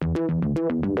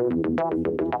Hello,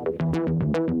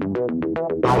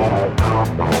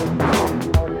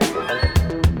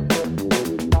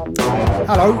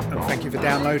 and thank you for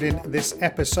downloading this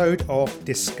episode of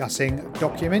Discussing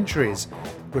Documentaries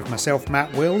with myself,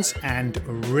 Matt Wills, and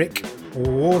Rick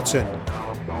Wharton.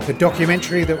 The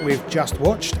documentary that we've just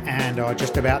watched and are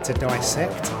just about to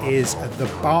dissect is The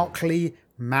Barkley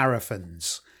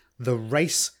Marathons, the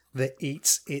race that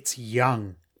eats its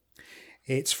young.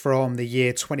 It's from the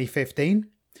year 2015.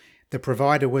 The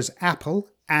provider was Apple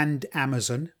and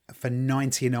Amazon for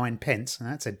 99 pence, and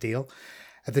that's a deal.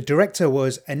 The director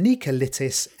was Anika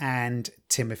Littis and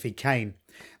Timothy Kane.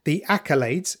 The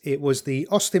accolades, it was the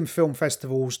Austin Film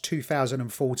Festival's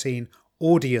 2014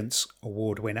 Audience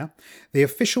Award winner, the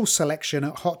official selection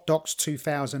at Hot Docs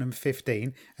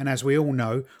 2015, and as we all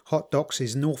know, Hot Docs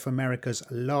is North America's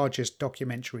largest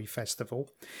documentary festival,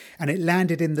 and it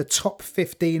landed in the top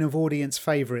 15 of audience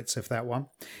favourites of that one.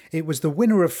 It was the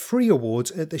winner of 3 awards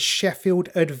at the Sheffield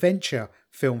Adventure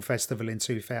Film Festival in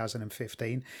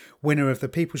 2015, winner of the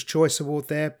People's Choice Award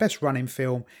there, Best Running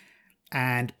Film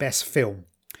and Best Film.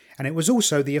 And it was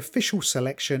also the official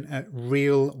selection at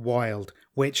Real Wild,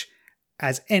 which,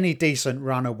 as any decent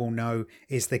runner will know,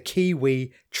 is the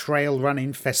Kiwi Trail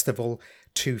Running Festival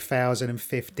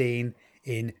 2015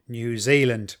 in New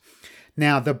Zealand.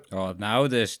 Now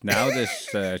this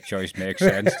choice makes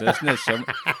sense, doesn't it?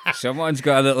 Someone's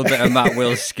got a little bit of Matt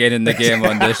Will's skin in the game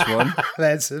on this one.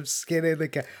 There's some skin in the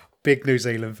game. Big New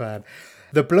Zealand fan.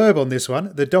 The blurb on this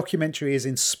one: the documentary is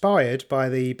inspired by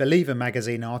the Believer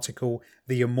magazine article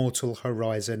The Immortal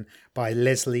Horizon by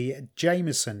Leslie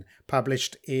Jameson,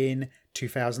 published in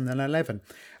 2011.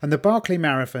 And the Barkley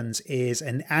Marathons is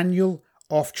an annual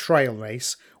off-trail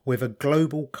race with a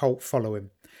global cult following.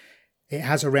 It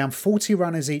has around 40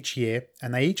 runners each year,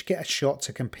 and they each get a shot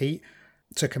to complete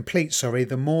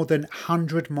the more than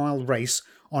 100-mile race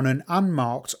on an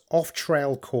unmarked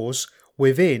off-trail course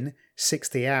within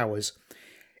 60 hours.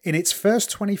 In its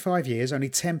first 25 years, only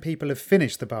 10 people have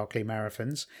finished the Barkley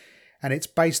Marathons, and it's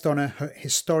based on a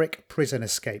historic prison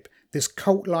escape. This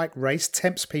cult-like race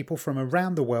tempts people from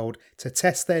around the world to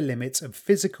test their limits of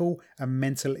physical and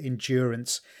mental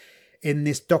endurance in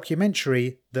this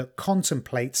documentary that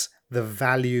contemplates the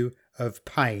value of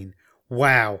pain.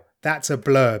 Wow, that's a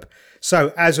blurb.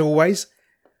 So, as always,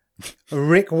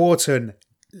 Rick Wharton,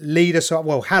 lead us on.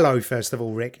 Well, hello, first of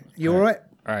all, Rick. You all right?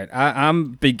 All right,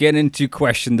 I'm beginning to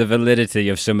question the validity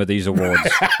of some of these awards.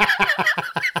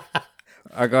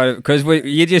 I got it, because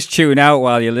you just tune out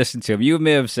while you listen to them. You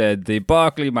may have said the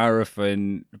Barkley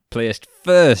Marathon placed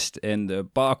first in the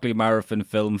Barkley Marathon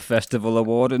Film Festival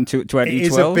Award in 2012. It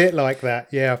is a bit like that,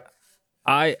 yeah.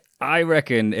 I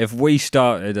reckon if we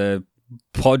started a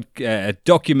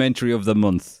documentary of the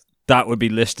month, that would be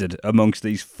listed amongst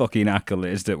these fucking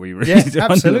accolades that we read. Yeah,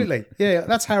 absolutely. Yeah,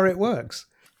 that's how it works.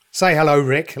 Say hello,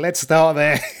 Rick. Let's start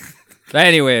there.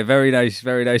 Anyway, very nice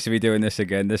to be doing this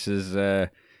again. This is,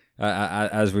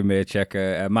 as we may check,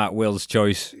 a Matt Will's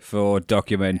choice for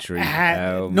documentary.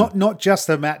 Not just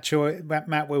a Matt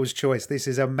Will's choice. This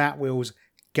is a Matt Will's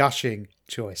gushing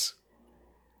choice.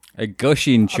 A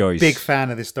gushing choice. Big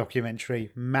fan of this documentary.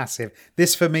 Massive.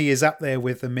 This, for me, is up there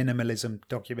with the minimalism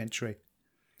documentary.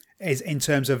 Is in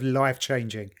terms of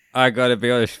life-changing. I gotta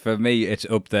be honest, for me, it's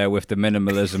up there with the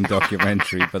minimalism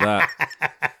documentary, but that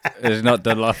is not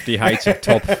the lofty heights of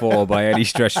top 4 by any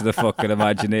stretch of the fucking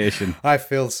imagination. I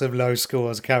feel some low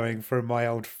scores coming from my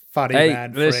old funny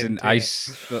man listen, friend.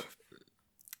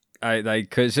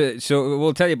 So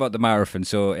we'll tell you about the marathon.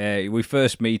 So we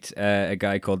first meet a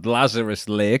guy called Lazarus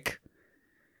Lake.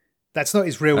 That's not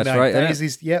his real name. Right,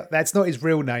 that's not his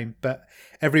real name, but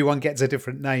everyone gets a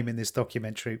different name in this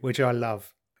documentary, which I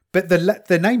love. But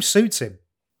the name suits him.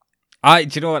 Do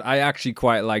you know what? I actually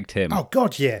quite liked him. Oh,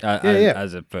 God, yeah.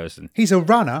 As a person. He's a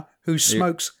runner who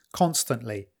smokes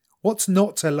constantly. What's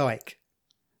not to like?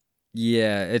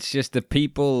 Yeah, it's just the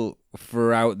people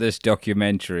throughout this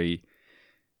documentary.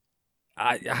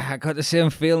 I got the same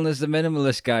feeling as the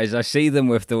minimalist guys. I see them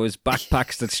with those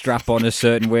backpacks that strap on a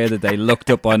certain way that they looked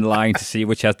up online to see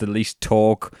which has the least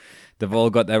torque. They've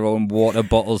all got their own water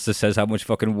bottles that says how much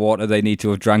fucking water they need to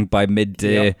have drank by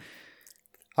midday. Yep.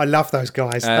 I love those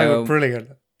guys. They were brilliant.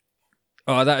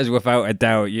 Oh, that is without a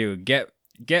doubt. You get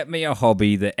me a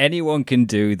hobby that anyone can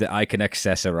do that I can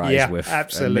accessorize with.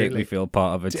 Absolutely. And make me feel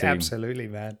part of a team. Absolutely,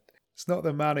 man. It's not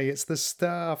the money, it's the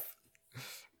stuff.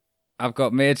 I've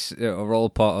got mates that are all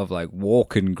part of like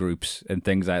walking groups and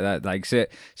things like that. Like, so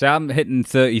I'm hitting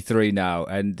 33 now,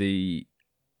 and the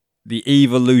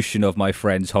evolution of my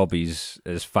friends' hobbies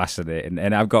is fascinating.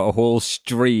 And I've got a whole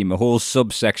stream, a whole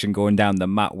subsection going down the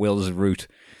Matt Wills route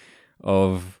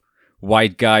of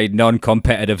white guy,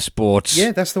 non-competitive sports.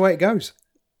 Yeah, that's the way it goes.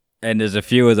 And there's a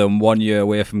few of them 1 year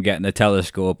away from getting a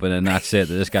telescope, and then that's it.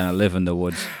 They just kind of live in the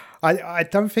woods. I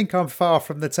don't think I'm far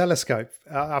from the telescope.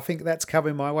 I think that's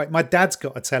coming my way. My dad's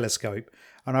got a telescope,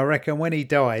 and I reckon when he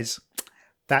dies,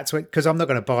 that's when, because I'm not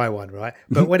going to buy one, right?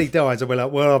 But when he dies, I'll be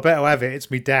like, well, I better have it. It's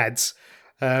me dad's.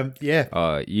 Yeah.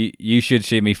 Oh, you should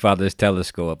see me father's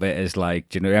telescope. It is like,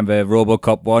 do you remember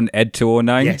RoboCop 1, Ed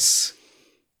 209? Yes.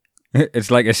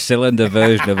 It's like a cylinder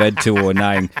version of Ed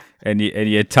 209, and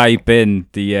you type in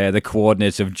the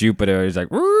coordinates of Jupiter. It's like,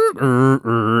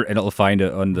 and it'll find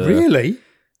it on the Really?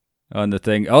 on the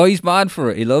thing. Oh, he's mad for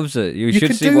it. He loves it. You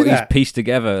should see what he's pieced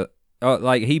together. Oh,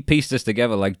 like he pieced this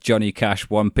together like Johnny Cash,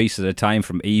 one piece at a time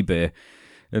from eBay,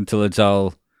 until it's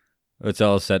all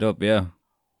set up. Yeah.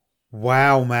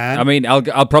 Wow, man. I mean,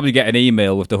 I'll probably get an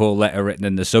email with the whole letter written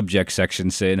in the subject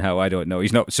section saying how I don't know.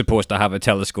 He's not supposed to have a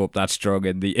telescope that strong,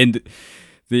 and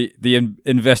the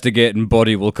investigating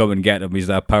body will come and get him. He's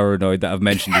that paranoid that I've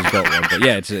mentioned he's got one. But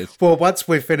yeah, it's well, once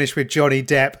we're finished with Johnny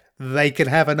Depp, they can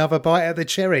have another bite at the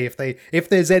cherry if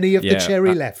there's any of the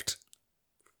cherry left.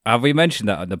 Have we mentioned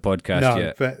that on the podcast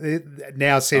yet? But it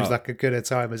now seems like a good a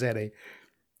time as any.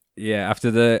 Yeah,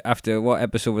 after what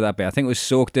episode would that be? I think it was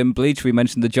Soaked in Bleach. We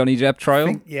mentioned the Johnny Depp trial.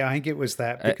 I think it was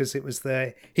that because it was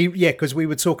because we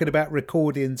were talking about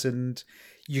recordings and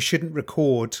you shouldn't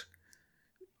record.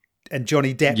 And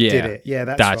Johnny Depp did it. Yeah,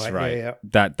 that's right.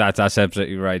 Yeah. That's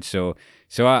absolutely right. So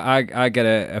I get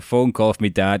a phone call from my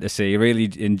dad to say he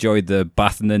really enjoyed the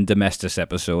Bathing and Domestos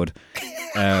episode,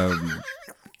 and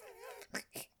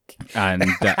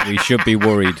that we should be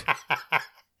worried.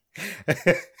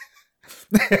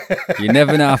 You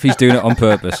never know if he's doing it on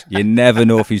purpose. You never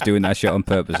know if he's doing that shit on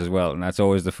purpose as well, and that's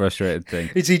always the frustrating thing.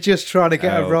 Is he just trying to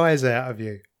get a rise out of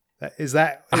you? Is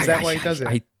that why he does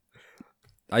it?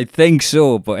 I think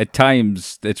so, but at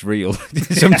times it's real.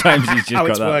 Sometimes he's just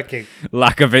got that working.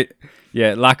 lack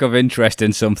of interest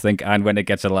in something, and when it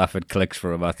gets a laugh, it clicks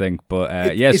for him, I think.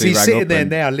 But yes, is he sitting there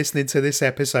now listening to this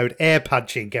episode, air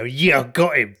punching, going, "Yeah,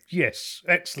 got him. Yes,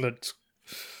 excellent."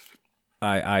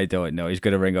 I don't know. He's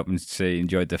going to ring up and say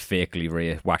enjoyed the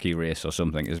wacky race or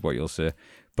something, is what you'll say.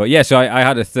 But yeah, so I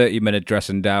had a 30-minute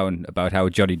dressing down about how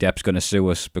Johnny Depp's going to sue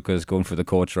us because going for the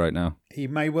courts right now. He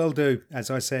may well do. As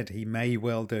I said, he may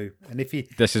well do. And if he...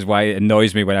 This is why it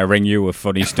annoys me when I ring you with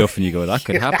funny stuff and you go, that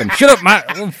could happen. Shut up, Matt.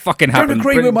 It won't fucking happen. Don't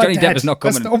agree with my Johnny dad. Depp is not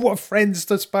coming. That's not what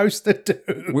friends are supposed to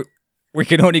do. We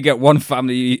can only get one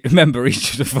family member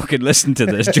each to fucking listen to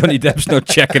this. Johnny Depp's not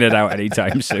checking it out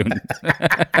anytime soon.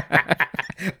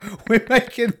 We're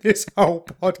making this whole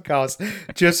podcast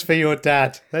just for your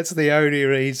dad. That's the only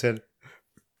reason.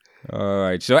 All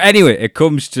right. So anyway, it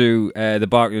comes to the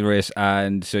Barkley race,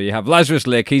 and so you have Lazarus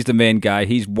Lake. He's the main guy.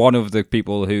 He's one of the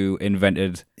people who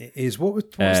invented what was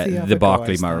the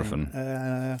Barkley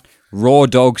Marathon. Raw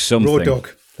Dog something. Raw Dog.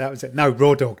 That was it. No,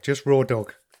 Raw Dog. Just Raw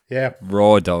Dog. Yeah.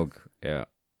 Raw Dog. Yeah.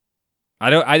 I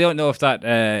don't know if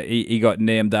that he got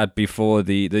named that before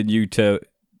the new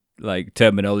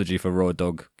terminology for Raw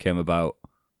Dog came about.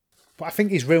 But I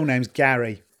think his real name's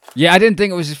Gary. Yeah, I didn't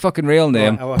think it was his fucking real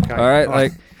name. Oh, okay. All right,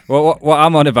 like what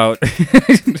I'm on about.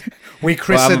 We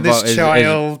christened this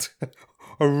child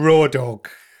a Raw Dog.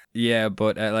 Yeah,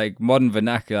 but like modern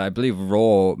vernacular, I believe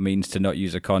raw means to not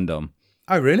use a condom.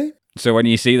 Oh, really? So when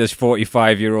you see this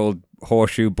 45-year-old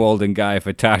horseshoe balding guy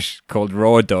for Tash called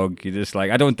Raw Dog, you're just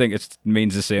like, I don't think it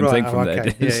means the same thing from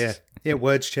there. Yeah,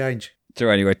 words change. So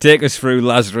anyway, take us through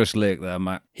Lazarus Lake there,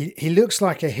 Matt. He looks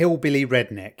like a hillbilly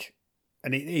redneck,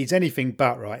 and he's anything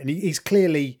but, right? And he's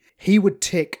clearly, he would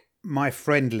tick my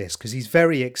friend list because he's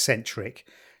very eccentric.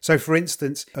 So, for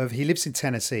instance, he lives in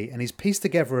Tennessee, and he's pieced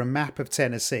together a map of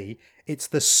Tennessee. It's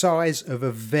the size of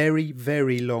a very,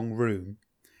 very long room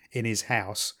in his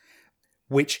house.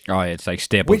 It's like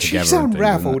stapled together. Which is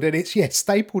unravelled, and it's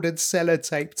stapled and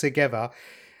sellotaped together.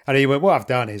 And he went, what I've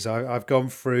done is I've gone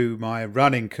through my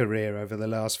running career over the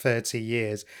last 30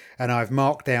 years, and I've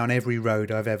marked down every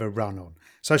road I've ever run on.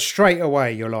 So straight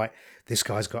away, you're like, this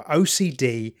guy's got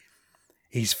OCD,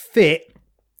 he's fit,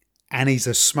 and he's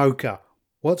a smoker.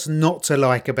 What's not to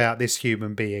like about this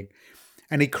human being?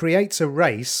 And he creates a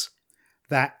race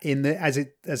that, as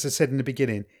I said in the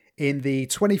beginning, in the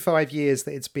 25 years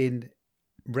that it's been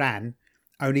ran,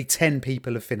 only 10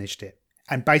 people have finished it.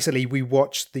 And basically we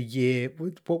watched the year,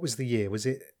 what was the year?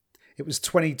 It was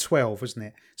 2012, wasn't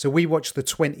it? So we watched the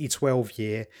 2012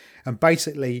 year, and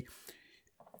basically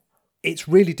it's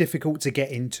really difficult to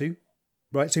get into,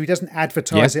 right? So he doesn't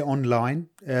advertise it online.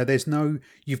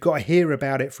 You've got to hear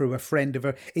about it through a friend of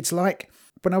it's like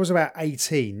when I was about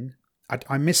 18,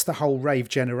 I missed the whole rave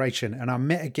generation, and I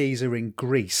met a geezer in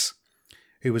Greece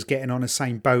who was getting on the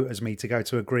same boat as me to go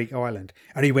to a Greek island.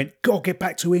 And he went, "God, get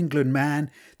back to England, man.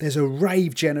 There's a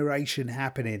rave generation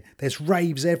happening. There's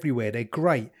raves everywhere. They're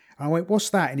great." And I went, "What's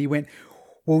that?" And he went,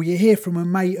 "Well, you hear from a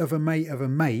mate of a mate of a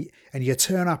mate, and you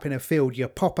turn up in a field, you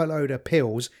pop a load of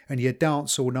pills, and you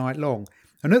dance all night long."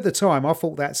 And at the time, I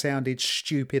thought that sounded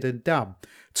stupid and dumb.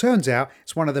 Turns out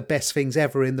it's one of the best things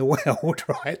ever in the world,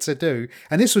 right, to do.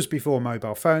 And this was before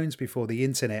mobile phones, before the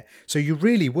internet. So you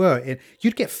really were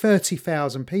you'd get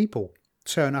 30,000 people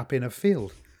turn up in a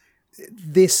field.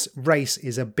 This race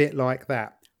is a bit like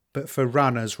that, but for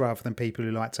runners rather than people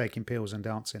who like taking pills and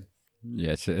dancing.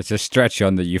 Yeah, it's a stretch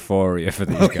on the euphoria for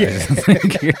these guys, I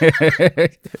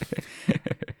think.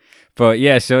 But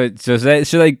yeah, so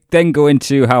they then go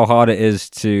into how hard it is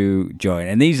to join,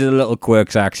 and these are the little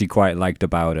quirks I actually quite liked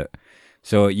about it.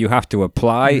 So you have to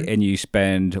apply, and you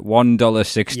spend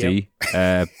 $1.60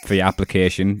 for your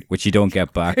application, which you don't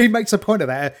get back. He makes a point of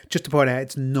that, just to point out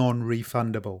it's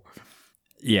non-refundable.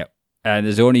 Yeah, and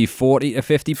there's only 40 to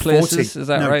 50 places. 40. Is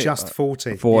that right? No, just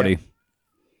 40. 40. Yeah.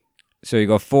 So you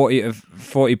got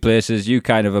 40 places. You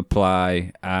kind of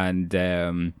apply,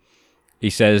 and he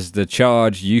says the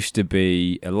charge used to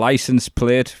be a license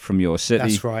plate from your city.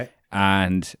 That's right.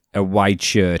 And a white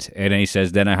shirt. And then he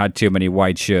says, then I had too many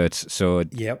white shirts, so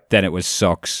then it was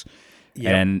socks.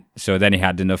 Yep. And so then he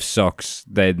had enough socks.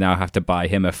 They now have to buy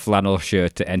him a flannel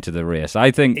shirt to enter the race. I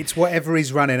think it's whatever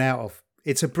he's running out of.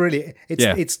 It's a brilliant.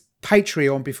 It's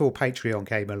Patreon before Patreon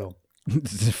came along.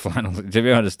 Flannel. To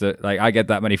be honest, like I get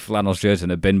that many flannel shirts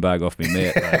in a bin bag off me,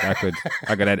 mate. Like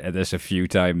I could enter this a few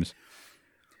times.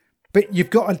 But you've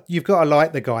got to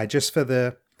like the guy just for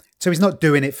the. So he's not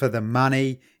doing it for the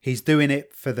money. He's doing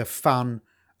it for the fun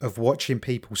of watching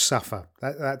people suffer.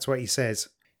 That's what he says.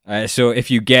 So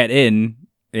if you get in,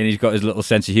 and he's got his little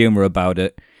sense of humour about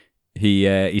it,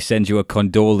 he sends you a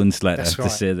condolence letter to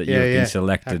say that you've been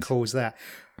selected. How cool is that?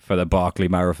 For the Barkley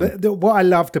Marathon. What I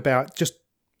loved about just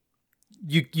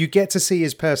you get to see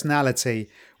his personality.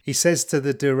 He says to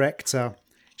the director,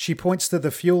 she points to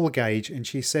the fuel gauge and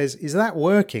she says, "Is that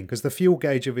working?" Because the fuel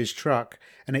gauge of his truck,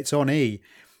 and it's on E.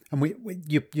 And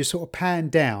you sort of pan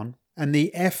down, and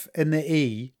the F and the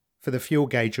E for the fuel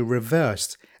gauge are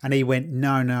reversed. And he went,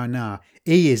 no.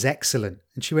 E is excellent.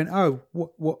 And she went, "Oh,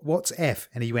 what's F?"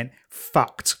 And he went,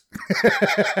 "Fucked."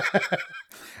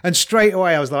 And straight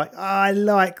away I was like, I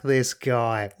like this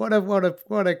guy. What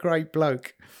a great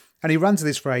bloke. And he runs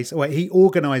this race. Well, he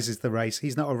organises the race.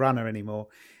 He's not a runner anymore.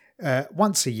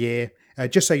 Once a year.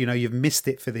 Just so you know, you've missed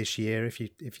it for this year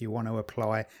if you want to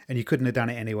apply, and you couldn't have done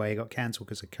it anyway. It got cancelled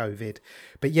because of COVID.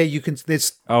 But yeah, you can.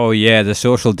 There's. Oh yeah, the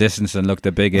social distancing looked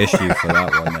a big issue for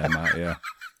that one there, Matt. Yeah.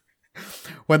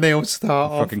 When they all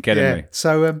start off. Fucking kidding me.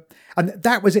 So and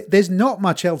that was it. There's not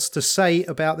much else to say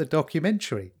about the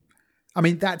documentary. I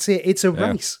mean, that's it. It's a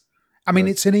race. I mean,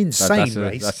 it's an insane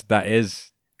race.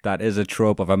 That is a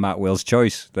trope of a Matt Wills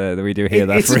choice. We do hear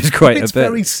that phrase quite a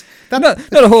bit.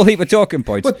 Not a whole heap of talking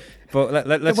points, but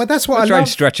let's try and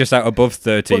stretch us out above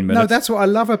 13 minutes. No, that's what I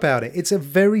love about it. It's a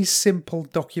very simple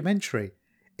documentary.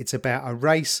 It's about a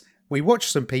race. We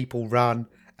watch some people run,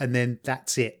 and then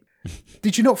that's it.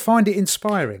 Did you not find it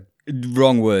inspiring?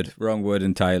 Wrong word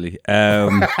entirely.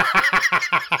 Well,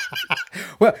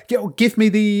 give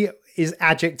me is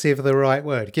adjective the right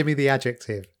word? Give me the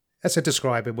adjective. That's a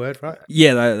describing word, right?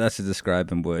 Yeah, that's a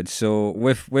describing word. So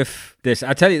with this,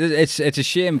 I tell you, it's a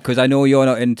shame because I know you're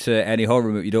not into any horror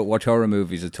movie. You don't watch horror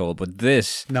movies at all. But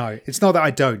this, no, it's not that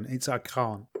I don't. It's I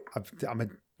can't.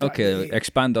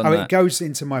 Expand on that. It goes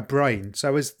into my brain.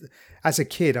 So as a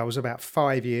kid, I was about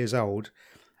 5 years old.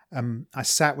 I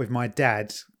sat with my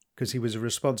dad because he was a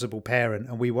responsible parent,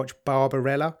 and we watched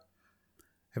Barbarella.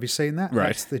 Have you seen that? Right.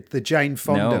 That's the Jane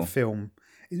Fonda film.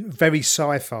 Very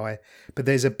sci-fi, but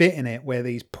there's a bit in it where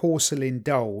these porcelain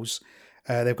dolls,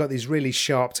 they've got these really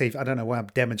sharp teeth. I don't know why I'm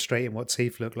demonstrating what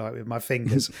teeth look like with my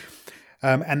fingers.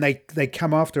 And they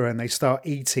come after her and they start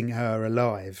eating her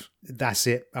alive. That's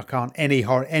it. I can't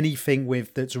anything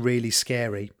with that's really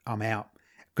scary. I'm out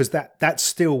because that's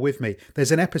still with me.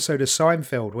 There's an episode of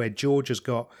Seinfeld where George has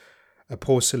got a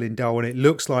porcelain doll and it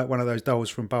looks like one of those dolls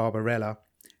from Barbarella.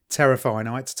 Terrifying.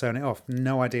 I had to turn it off.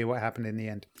 No idea what happened in the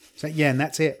end. So yeah, and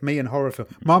that's it. Me and horror film.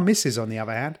 My missus, on the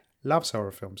other hand, loves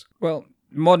horror films. Well,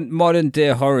 modern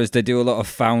day horrors, they do a lot of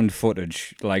found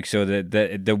footage. Like, so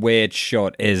the way it's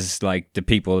shot is like the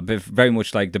people, very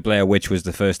much like the Blair Witch was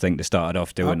the first thing to start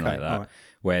off doing like that, right.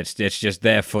 Where it's just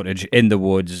their footage in the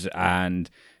woods. And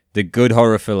the good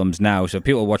horror films now, so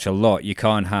people watch a lot. You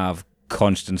can't have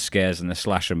constant scares in a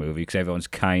slasher movie because everyone's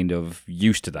kind of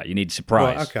used to that. You need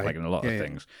surprise, like in a lot of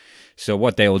things. So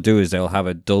what they'll do is they'll have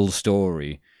a dull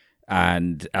story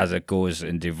And as it goes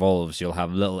and evolves, you'll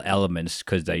have little elements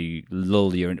because they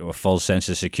lull you into a false sense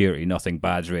of security. Nothing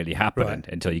bad's really happening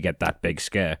until you get that big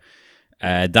scare.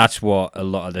 That's what a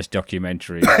lot of this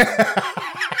documentary...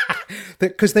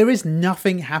 Because there is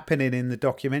nothing happening in the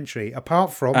documentary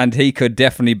apart from... And he could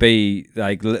definitely be,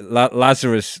 like,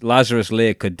 Lazarus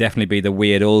Lake could definitely be the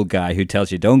weird old guy who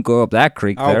tells you, don't go up that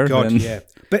creek there. Oh, God, yeah.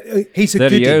 But he's a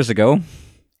 30 goodie. years ago.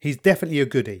 He's definitely a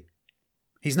goodie.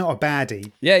 He's not a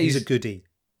baddie. Yeah, he's a goodie.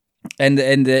 And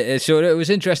so it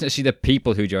was interesting to see the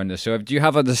people who joined us. So do you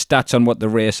have other stats on what the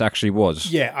race actually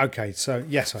was? Yeah, okay. So,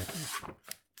 yes,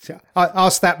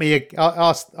 ask that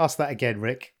again,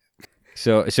 Rick.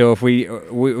 So if we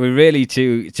really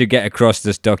to get across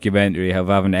this documentary of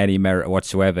having any merit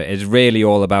whatsoever, it's really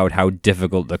all about how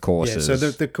difficult the course is. So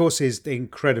the course is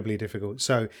incredibly difficult.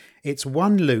 So it's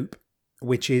one loop,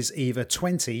 which is either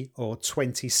 20 or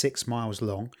 26 miles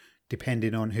long,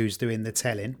 depending on who's doing the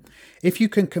telling. If you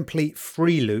can complete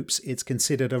 3 loops, it's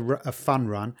considered a fun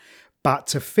run. But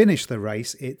to finish the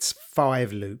race, it's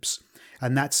 5 loops.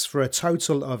 And that's for a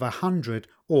total of 100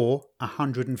 or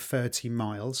 130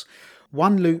 miles.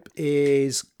 One loop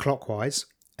is clockwise,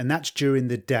 and that's during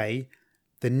the day.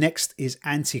 The next is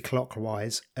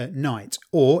anti-clockwise at night.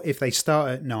 Or if they start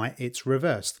at night, it's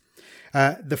reversed.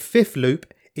 The 5th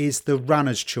loop is the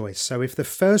runner's choice. So if the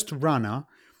first runner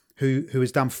who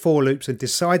has done 4 loops and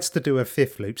decides to do a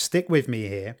 5th loop, stick with me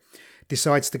here,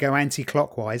 decides to go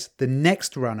anti-clockwise, the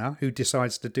next runner who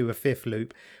decides to do a 5th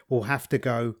loop will have to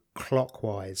go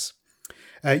clockwise.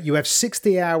 You have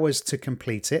 60 hours to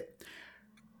complete it.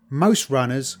 Most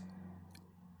runners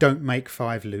don't make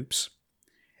 5 loops.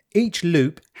 Each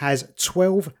loop has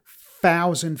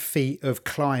 12,000 feet of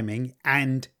climbing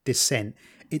and descent.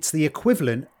 It's the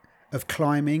equivalent of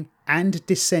climbing and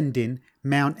descending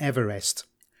Mount Everest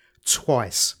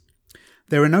twice.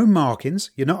 There are no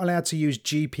markings. You're not allowed to use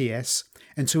GPS.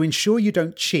 And to ensure you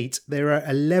don't cheat, there are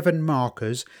 11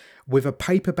 markers with a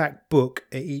paperback book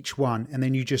at each one. And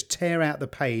then you just tear out the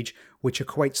page, which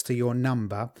equates to your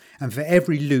number. And for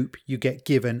every loop, you get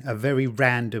given a very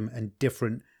random and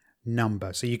different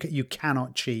number. So you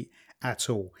cannot cheat at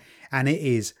all. And it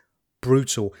is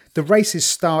brutal. The race is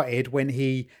started when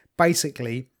he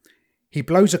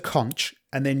blows a conch,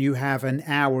 and then you have an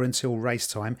hour until race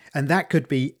time, and that could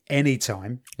be any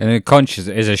time. And a conch is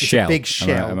a shell. A big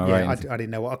shell. I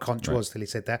didn't know what a conch was till he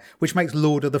said that, which makes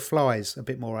Lord of the Flies a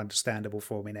bit more understandable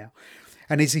for me now.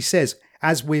 And as he says,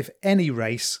 as with any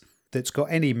race that's got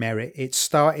any merit, it's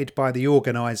started by the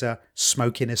organizer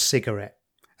smoking a cigarette.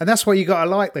 And that's why you got to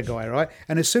like the guy, right?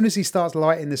 And as soon as he starts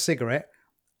lighting the cigarette,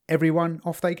 everyone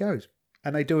off they goes.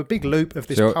 And they do a big loop of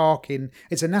this park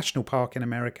it's a national park in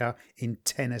America in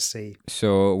Tennessee.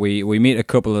 So we meet a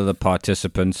couple of the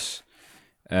participants.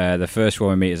 The first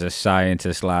one we meet is a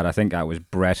scientist lad. I think that was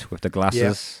Brett with the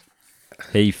glasses. Yep.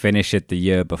 He finished it the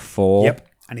year before. Yep.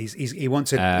 And he wants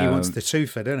the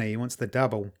twofer, doesn't he? He wants the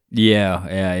double. Yeah.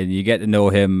 And you get to know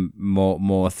him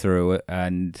more through it.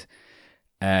 And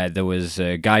there was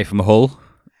a guy from Hull.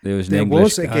 There was a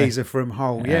geezer from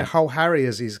Hull. Yeah, Hull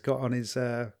Harriers he's got on his...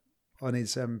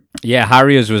 Yeah,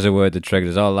 Harriers was a word that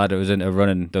triggered us all. Lad, it was into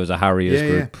running. There was a Harriers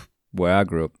group where I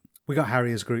grew up. We got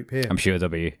Harriers group here. I'm sure there'll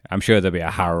be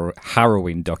a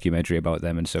harrowing documentary about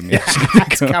them in some years.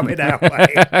 It's coming out,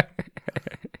 mate.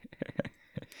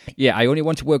 Yeah, I only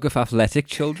want to work with athletic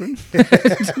children.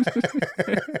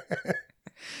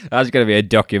 That's going to be a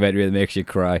documentary that makes you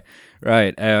cry,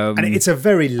 right? And it's a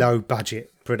very low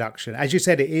budget production, as you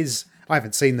said. It is. I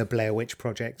haven't seen the Blair Witch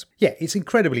Project. Yeah, it's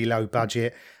incredibly low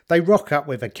budget. They rock up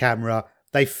with a camera.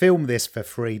 They film this for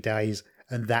 3 days,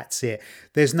 and that's it.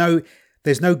 There's no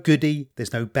goodie.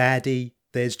 There's no baddie.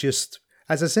 There's just,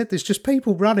 as I said, there's just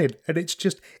people running, and it's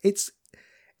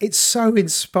so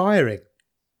inspiring.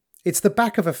 It's the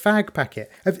back of a fag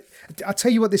packet. I'll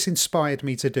tell you what this inspired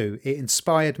me to do. It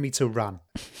inspired me to run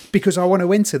because I want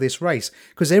to enter this race.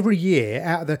 Because every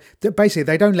year, basically,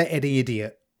 they don't let any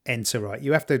idiot enter, right?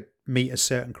 You have to meet a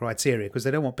certain criteria because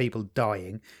they don't want people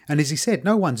dying. And as he said,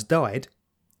 no one's died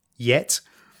yet.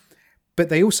 But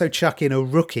they also chuck in a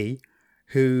rookie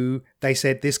who they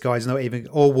said this guy's not even,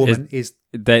 or woman is.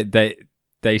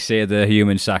 They say the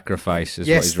human sacrifice is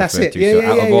what he's referred to. Yeah, so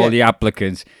out of all the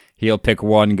applicants, he'll pick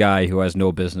one guy who has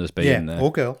no business being there.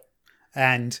 Or girl.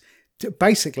 And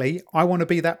basically, I want to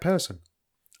be that person.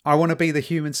 I want to be the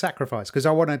human sacrifice because I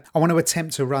want to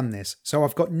attempt to run this. So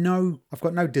I've got no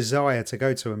desire to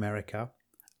go to America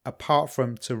apart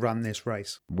from to run this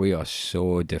race. We are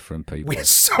so different people. We're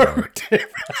so different.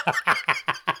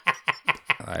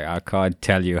 I can't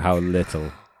tell you how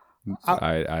little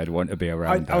I'd want to be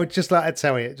around that. I would just like to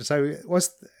tell you. So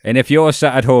And if you're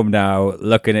sat at home now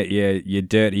looking at your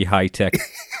dirty high-tech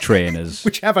trainers,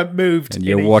 which haven't moved and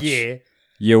in a year.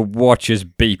 Your watch is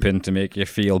beeping to make you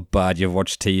feel bad. You've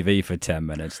watched TV for 10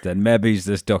 minutes. Then maybe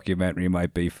this documentary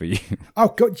might be for you. Oh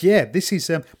God, yeah. This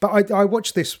is. But I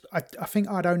watched this. I think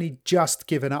I'd only just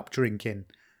given up drinking,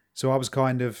 so I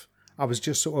was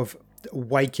just sort of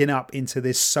waking up into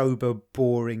this sober,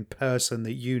 boring person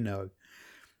that you know.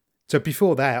 So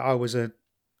before that, I was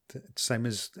same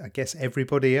as I guess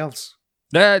everybody else.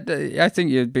 I think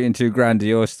you're being too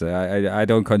grandiose there. I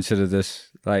don't consider this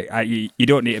like you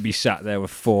don't need to be sat there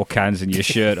with 4 cans and your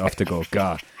shirt off to go,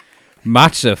 God,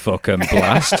 Matt's a fucking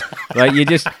blast. Like you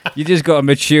just got to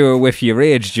mature with your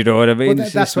age. Do you know what I mean? Well,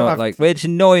 that's not like it's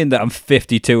annoying that I'm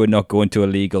 52 and not going to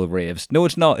illegal raves. No,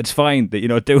 it's not. It's fine that you're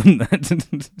not doing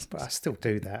that. But I still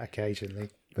do that occasionally.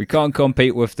 We can't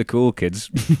compete with the cool kids.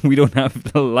 We don't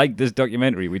have, like this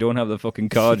documentary, we don't have the fucking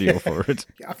cardio for it.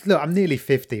 Look, I'm nearly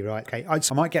 50, right? Okay, I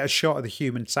might get a shot of the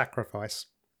human sacrifice.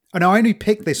 And I only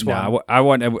picked this one. Nah, I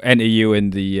want to enter you in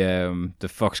the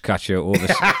Foxcatcher over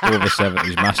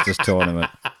 70s Masters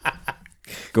tournament.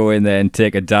 Go in there and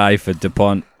take a dive for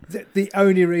DuPont. The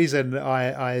only reason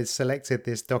I selected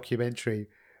this documentary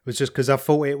was just because I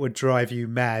thought it would drive you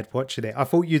mad watching it. I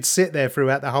thought you'd sit there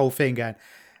throughout the whole thing going,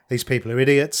 these people are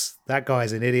idiots. That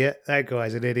guy's an idiot. That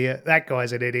guy's an idiot. That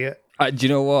guy's an idiot. Do you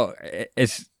know what?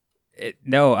 It's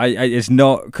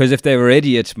not, because if they were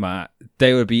idiots, Matt,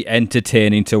 they would be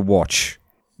entertaining to watch.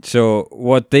 So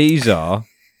what these are...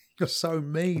 You're so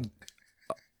mean.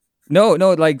 No,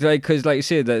 because like you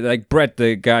said, like Brett,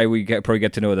 the guy we probably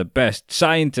get to know the best,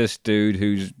 scientist dude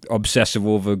who's obsessive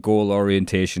over goal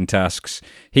orientation tasks.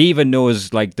 He even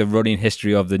knows like the running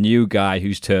history of the new guy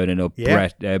who's turning up, Yeah.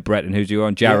 Brett, and who's you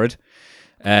on, Jared.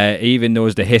 Yeah. He even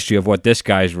knows the history of what this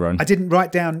guy's run. I didn't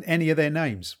write down any of their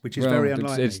names, which is very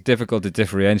unlikely. It's difficult to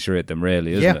differentiate them,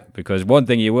 really, isn't Yeah. it? Because one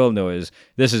thing you will know is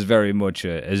this is very much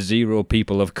a zero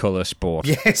people of colour sport.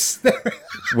 Yes.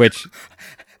 Which...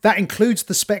 That includes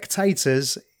the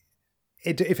spectators.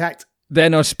 In fact, they're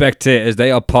not spectators;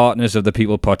 they are partners of the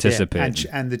people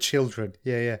participating, and the children.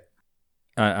 Yeah.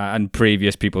 And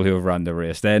previous people who have run the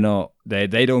race. They're not. They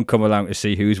don't come along to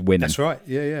see who's winning. That's right.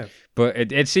 Yeah. But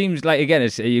it seems like again,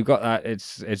 you've got that.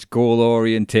 It's goal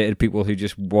orientated people who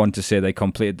just want to say they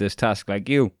completed this task, like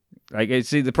you. Like,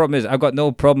 see, the problem is, I've got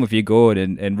no problem if you're going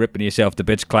and ripping yourself to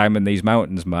bits climbing these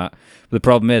mountains, Matt. But the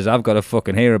problem is, I've got to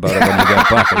fucking hear about it when you get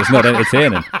back, and it's not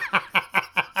entertaining.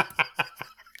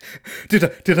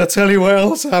 Did I tell you what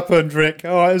else happened, Rick?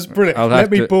 Oh, it was brilliant.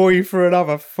 Let me bore you for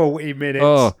another 40 minutes.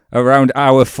 Oh, around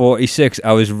hour 46,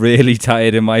 I was really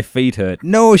tired and my feet hurt.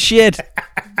 No shit.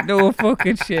 No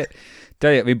fucking shit.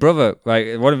 Tell you, my brother,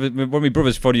 like one of my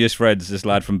brother's funniest friends, this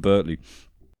lad from Berkeley.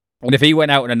 And if he went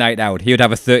out on a night out, he would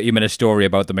have a 30-minute story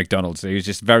about the McDonald's. He was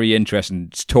just very interesting,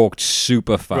 talked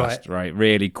super fast, right?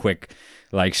 Really quick,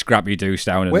 like Scrappy Deuce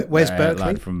down in where's Berkeley?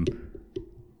 Lad from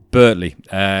Berkeley.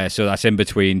 So that's in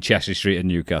between Chester Street and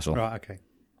Newcastle. Right, okay.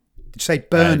 Did you say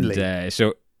Burnley? And,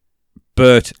 so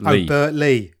Bertley. Oh,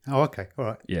 Bertley. Oh, okay, all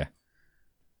right. Yeah.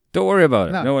 Don't worry about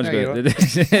it. No one's going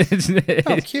to...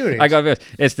 I'm curious. I got this.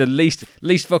 It's the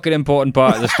least fucking important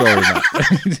part of the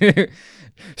story, man.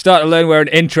 Start to learn where an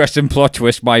interesting plot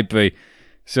twist might be.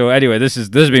 So anyway, this has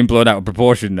been blown out of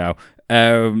proportion now.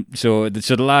 So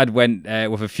the lad went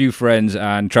with a few friends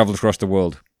and travelled across the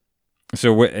world.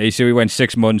 So we went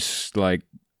 6 months, like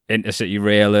intercity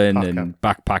railing and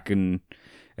backpacking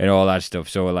and all that stuff.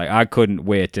 So like I couldn't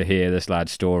wait to hear this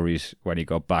lad's stories when he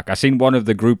got back. I seen one of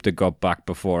the group that got back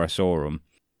before I saw him.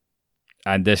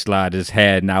 And this lad, his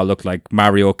hair now looked like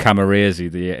Mario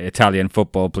Camoranesi, the Italian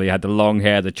football player. He had the long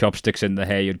hair, the chopsticks in the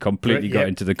hair. You'd completely got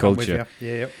into the culture.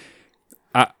 Yeah.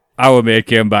 Our mate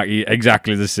came back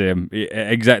exactly the same.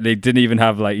 Exactly, didn't even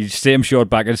have like same short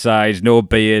back and sides, no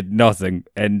beard, nothing.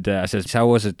 And I said, "How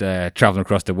was it traveling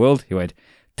across the world?" He went,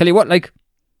 "Tell you what, like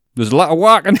there's a lot of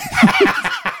walking."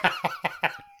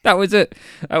 That was it.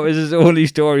 That was his only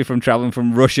story from traveling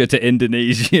from Russia to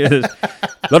Indonesia.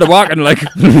 A lot of walking, like, to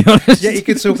be honest. Yeah, you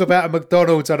could talk about a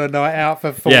McDonald's on a night out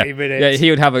for 40 minutes. Yeah, he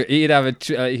would have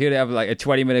like a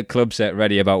 20-minute club set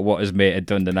ready about what his mate had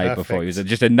done the night before. He was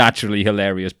just a naturally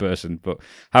hilarious person. But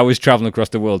how was traveling across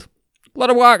the world? A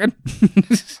lot of walking.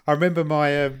 I remember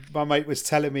my mate was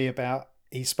telling me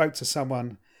he spoke to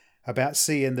someone about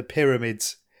seeing the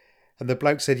pyramids. And the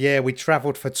bloke said, yeah, we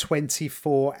travelled for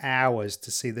 24 hours to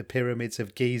see the pyramids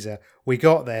of Giza. We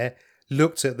got there,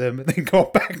 looked at them, and then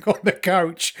got back on the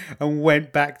coach and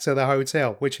went back to the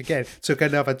hotel, which again took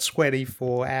another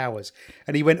 24 hours.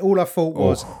 And he went, all I thought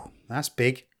was, that's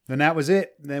big. And that was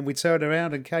it. Then we turned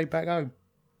around and came back home.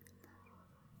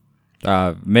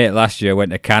 Mate, last year I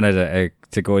went to Canada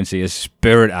to go and see a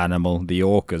spirit animal, the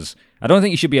orcas. I don't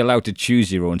think you should be allowed to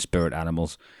choose your own spirit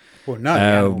animals. Well, no, the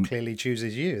animal clearly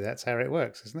chooses you. That's how it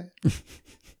works, isn't it?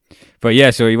 But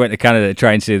yeah, so he went to Canada to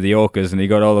try and see the orcas, and he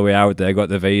got all the way out there, got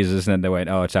the visas, and then they went,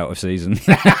 oh, it's out of season.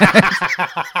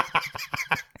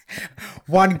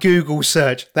 One Google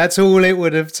search. That's all it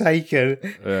would have taken.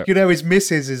 Yeah. You know, his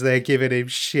missus is there giving him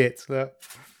shit.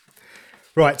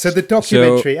 Right, so the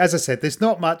documentary, as I said, there's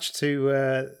not much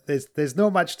to there's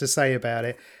not much to say about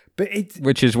it. But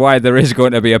which is why there is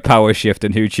going to be a power shift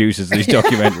in who chooses these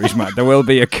documentaries, Matt. There will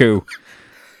be a coup.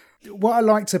 What I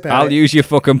liked about I'll use your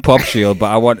fucking pop shield,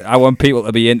 but I want people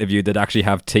to be interviewed that actually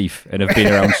have teeth and have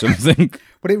been around something.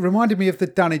 But it reminded me of the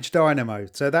Dunwich Dynamo.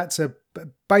 So that's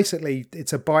basically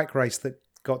it's a bike race that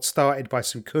got started by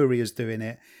some couriers doing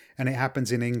it, and it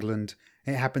happens in England.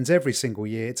 It happens every single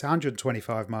year. It's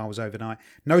 125 miles overnight.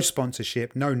 No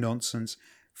sponsorship, no nonsense.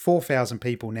 4,000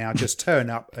 people now just turn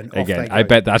up and off they go. I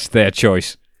bet that's their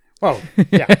choice. Well,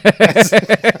 yeah.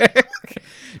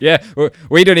 Yeah,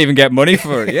 we don't even get money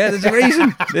for it. Yeah, there's a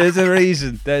reason. There's a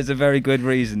reason. There's a very good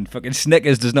reason. Fucking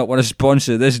Snickers does not want to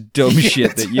sponsor this dumb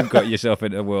shit that you've got yourself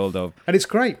into the world of. And it's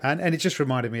great. And it just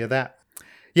reminded me of that.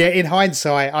 Yeah, in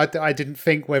hindsight, I didn't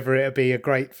think whether it would be a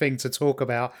great thing to talk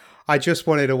about. I just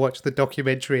wanted to watch the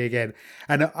documentary again.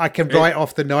 And I can write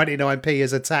off the 99p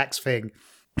as a tax thing.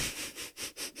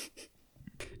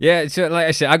 Yeah, so like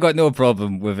I said, I got no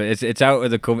problem with it. It's out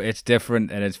of the it's different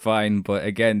and it's fine. But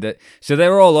again, so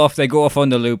they're all off. They go off on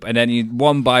the loop, and then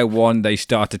one by one they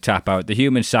start to tap out. The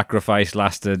human sacrifice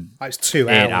lasted. It's 2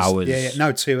 hours. Yeah.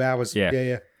 No, 2 hours.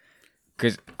 Yeah.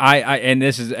 Because I'm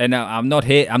not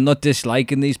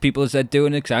disliking these people as they're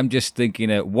doing it. Because I'm just thinking,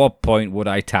 at what point would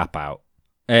I tap out?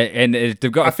 And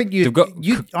they've got. I think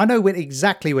I know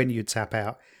exactly when you tap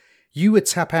out. You would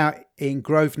tap out in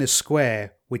Grosvenor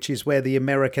Square, which is where the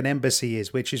American embassy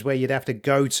is, which is where you'd have to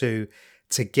go to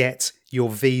get your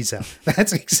visa.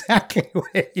 That's exactly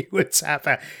where you would tap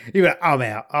out. You would, I'm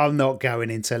out. I'm not going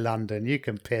into London. You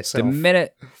can piss off.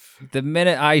 The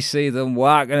minute I see them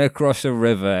walking across a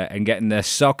river and getting their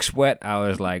socks wet, I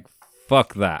was like,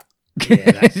 fuck that.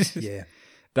 Yeah.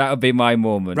 That would be my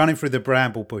moment. Running through the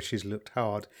bramble bushes looked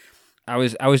hard. I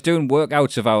was doing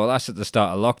workouts of our last at the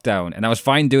start of lockdown, and I was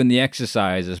fine doing the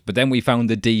exercises, but then we found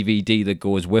the DVD that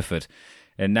goes with it,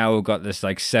 and now we've got this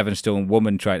like 7-stone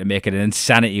woman trying to make it an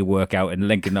insanity workout and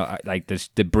linking like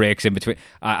the breaks in between.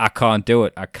 I can't do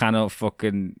it. I can't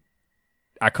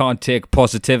take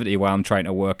positivity while I'm trying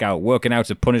to work out. Working out's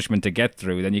a punishment to get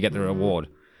through, then you get the reward.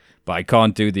 But I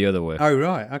can't do the other way. Oh,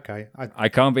 right. Okay. I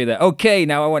can't be there. Okay,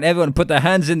 now I want everyone to put their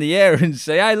hands in the air and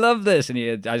say, I love this. And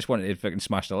I just wanted to fucking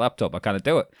smash the laptop. I can't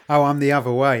do it. Oh, I'm the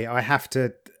other way. I have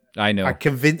to... I know. I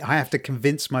have to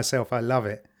convince myself I love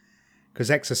it. Because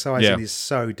exercising is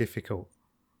so difficult.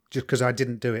 Just because I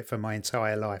didn't do it for my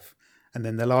entire life. And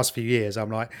then the last few years, I'm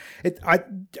like...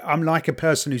 I'm like a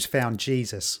person who's found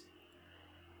Jesus.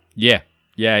 Yeah.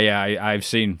 I've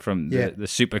seen from the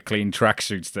super clean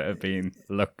tracksuits that have been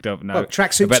looked up now. Oh,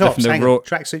 tracksuit tops.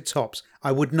 Tracksuit tops.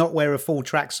 I would not wear a full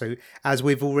tracksuit, as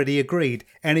we've already agreed.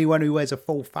 Anyone who wears a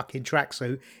full fucking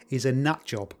tracksuit is a nut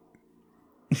job.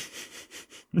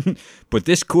 But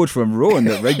this coat from Rowan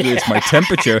that regulates my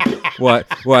temperature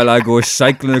while I go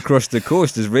cycling across the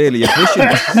coast is really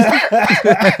efficient.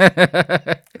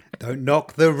 Don't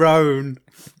knock the Rhone.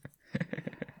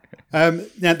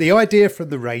 Now, the idea from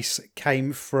the race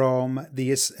came from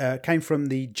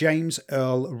the James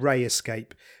Earl Ray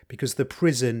escape, because the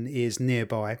prison is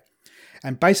nearby,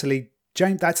 and basically,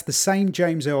 that's the same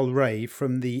James Earl Ray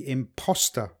from the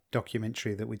Imposter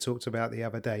documentary that we talked about the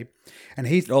other day, and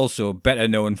he's also better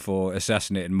known for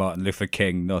assassinating Martin Luther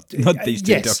King, not these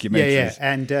two documentaries. Yeah,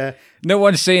 and no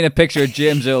one's seen a picture of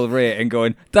James Earl Ray and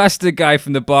going, "That's the guy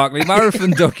from the Barkley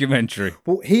Marathon documentary."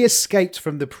 Well, he escaped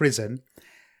from the prison.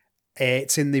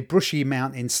 It's in the Brushy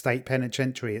Mountain State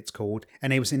Penitentiary, it's called,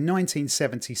 and it was in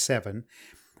 1977,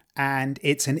 and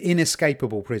it's an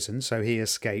inescapable prison, so he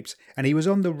escaped, and he was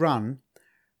on the run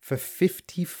for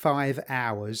 55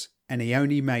 hours, and he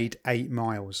only made 8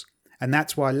 miles. And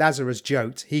that's why Lazarus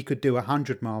joked he could do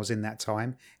 100 miles in that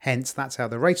time, hence that's how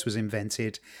the race was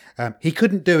invented. He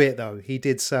couldn't do it, though. He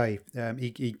did say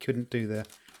he couldn't do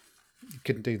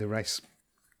the race.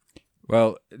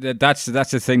 Well, that's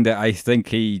the thing that I think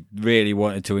he really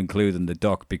wanted to include in the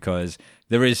doc, because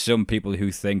there is some people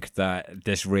who think that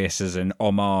this race is an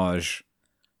homage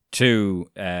to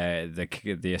the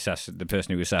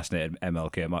person who assassinated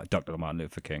MLK, Dr. Martin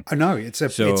Luther King. I know, it's a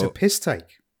piss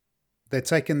take. They're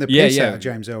taking the piss Yeah. out of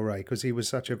James Ellroy because he was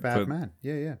such a bad man.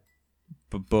 Yeah.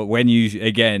 But when you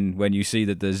see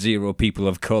that there's 0 people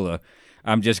of color,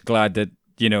 I'm just glad that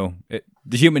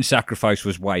the human sacrifice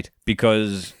was white,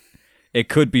 because it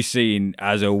could be seen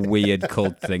as a weird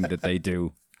cult thing that they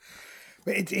do.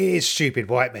 It is stupid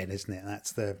white men, isn't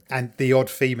it? And the odd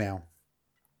female.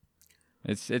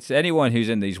 It's anyone who's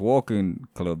in these walking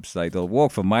clubs, like they'll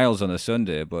walk for miles on a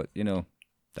Sunday, but they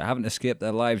haven't escaped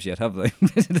their lives yet, have they?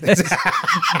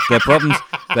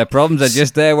 Their problems are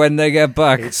just there when they get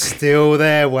back. It's still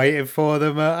there waiting for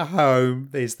them at home.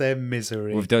 It's their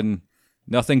misery.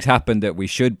 Nothing's happened that we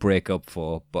should break up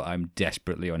for, but I'm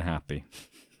desperately unhappy.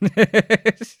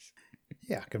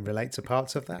 Yeah, I can relate to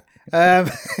parts of that.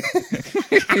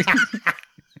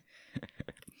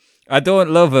 I don't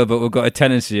love her, but we've got a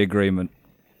tenancy agreement.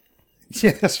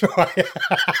 Yeah, that's right.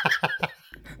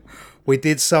 We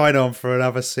did sign on for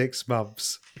another 6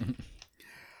 months.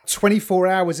 24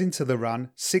 hours into the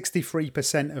run,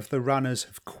 63% of the runners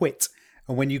have quit.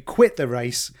 And when you quit the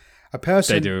race, a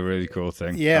person... They do a really cool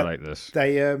thing. Yeah, I like this.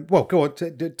 They, go on,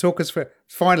 talk us through.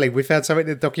 Finally, we found something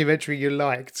in the documentary you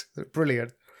liked.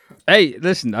 Brilliant. Hey,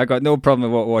 listen, I got no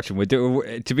problem with watching.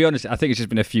 To be honest, I think it's just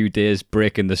been a few days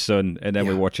breaking the sun, and then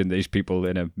we're watching these people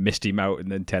in a misty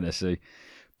mountain in Tennessee.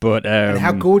 But and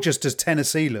how gorgeous does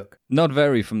Tennessee look? Not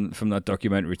very from that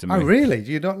documentary to me. Oh, really?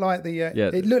 Do you not like the? Yeah.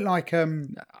 It looked like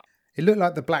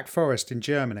the Black Forest in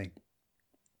Germany.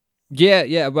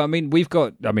 Yeah, but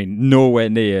nowhere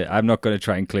near. I'm not going to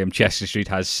try and claim Chester Street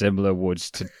has similar woods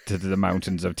to the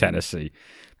mountains of Tennessee.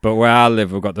 But where I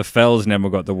live, we've got the fells and then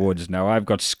we've got the woods. Now, I've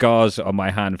got scars on my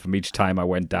hand from each time I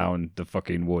went down the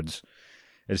fucking woods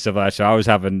and stuff like that. So I was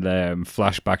having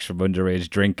flashbacks from underage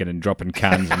drinking and dropping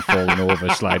cans and falling over,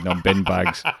 sliding on bin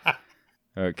bags.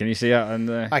 Can you see that on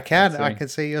the... I can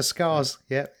see your scars,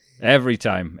 yeah. Every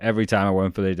time I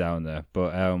went fully down there.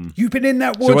 But you've been in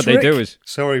that woods, so what Rick? They do is...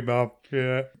 Sorry, Mum.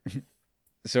 Yeah.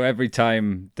 So every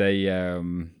time they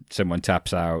someone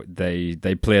taps out, they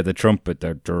play the trumpet.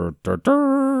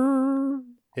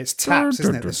 It's taps,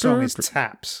 isn't it? The song is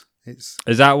taps. Is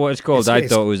that what it's called? I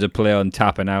thought it was a play on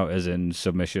tapping out, as in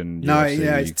submission. No,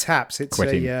 UFC, it's taps. It's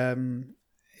quitting.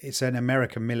 It's an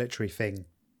American military thing.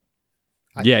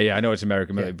 I know it's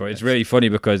American military, but it's really funny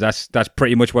because that's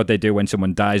pretty much what they do when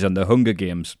someone dies on the Hunger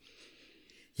Games.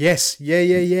 Yes,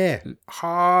 yeah.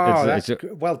 Oh,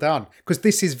 well done. Because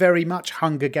this is very much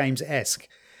Hunger Games-esque.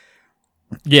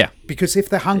 Yeah. Because if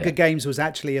the Hunger Games was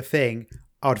actually a thing,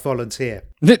 I'd volunteer.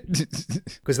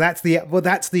 Because that's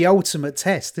the ultimate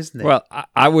test, isn't it? Well,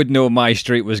 I would know my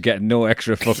street was getting no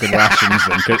extra fucking rations.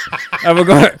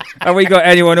 Have we got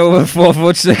anyone over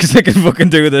 4'6" that can fucking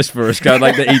do this for us? I'd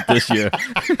like to eat this year.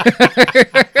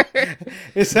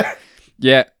 Is that...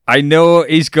 Yeah, I know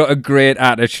he's got a great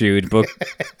attitude, but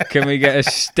can we get a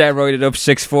steroided up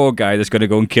 6'4" guy that's going to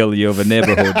go and kill the other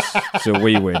neighbourhoods so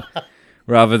we win?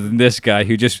 Rather than this guy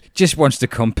who just wants to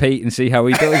compete and see how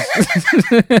he does.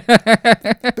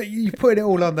 But you put it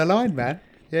all on the line, man.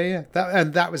 Yeah.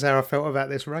 That was how I felt about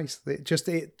this race. It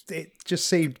just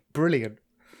seemed brilliant.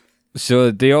 So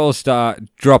they all start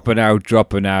dropping out,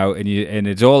 and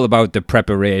it's all about the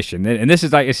preparation. And this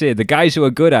is, like I say, the guys who are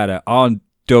good at it aren't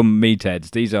dumb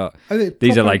meatheads. These are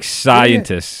like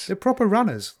scientists. They're proper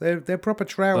runners. They're proper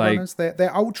trail runners.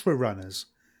 They're ultra runners.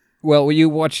 Well, you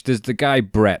watch, there's the guy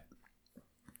Brett.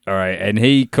 All right, and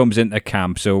he comes into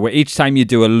camp. So each time you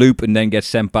do a loop and then get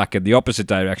sent back in the opposite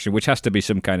direction, which has to be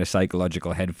some kind of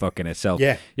psychological head fuck in itself.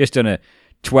 Yeah. You're just done a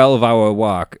 12-hour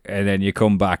walk, and then you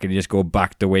come back and you just go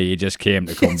back the way you just came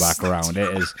to come back around.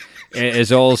 It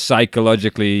is all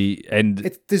psychologically, and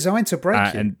it's designed to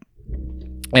break you.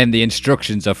 And the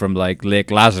instructions are from like Lake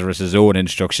Lazarus's own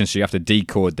instructions, so you have to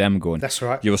decode them. Going, that's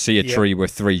right. You'll see a tree with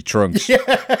 3 trunks,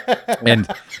 and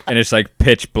it's like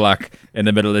pitch black in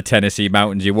the middle of the Tennessee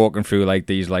mountains. You're walking through like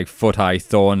these like foot-high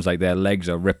thorns, like their legs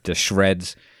are ripped to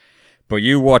shreds. But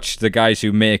you watch the guys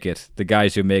who make it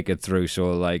through.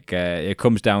 So like it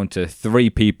comes down to 3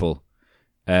 people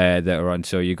that are on.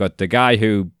 So you got the guy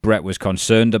who Brett was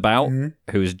concerned about,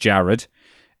 who's Jared,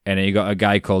 and then you got a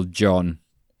guy called John,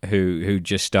 who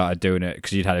just started doing it because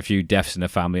he'd had a few deaths in the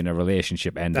family and a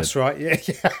relationship ended. That's right, yeah.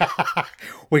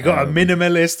 We got a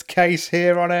minimalist case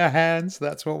here on our hands.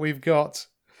 That's what we've got.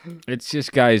 It's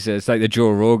just, guys, it's like the Joe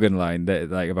Rogan line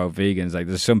that, like, about vegans. Like,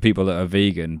 there's some people that are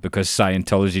vegan because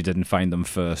Scientology didn't find them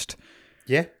first.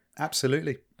 Yeah,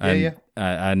 absolutely.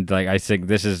 And like, I think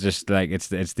this is just like, it's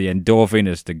the endorphin,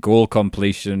 it's the goal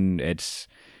completion,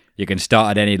 you can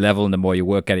start at any level, and the more you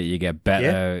work at it, you get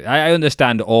better. Yeah. I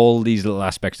understand all these little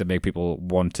aspects that make people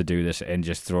want to do this and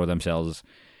just throw themselves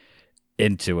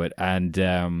into it.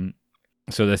 And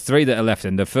So the three that are left,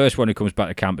 and the first one who comes back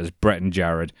to camp is Brett and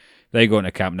Jared. They go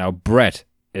into camp. Now, Brett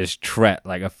is Tret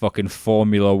like a fucking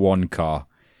Formula One car.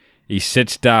 He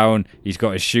sits down, he's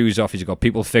got his shoes off, he's got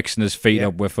people fixing his feet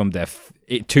up with him.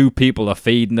 Two people are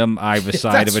feeding him either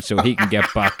side of it so he can get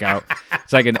back out.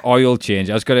 It's like an oil change.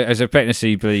 I was expecting to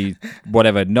see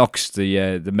Knox,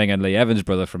 the Ming and Lee Evans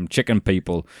brother from Chicken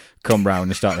People, come round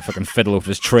and start to fucking fiddle with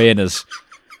his trainers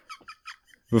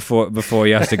before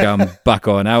he has to go back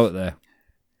on out there.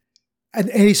 And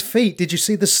his feet, did you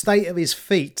see the state of his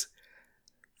feet?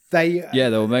 They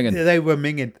were minging. They were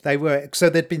minging. So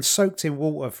they'd been soaked in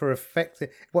water for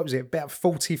about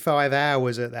 45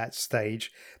 hours at that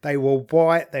stage. They were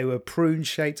white, they were prune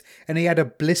shaped, and he had a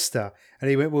blister. And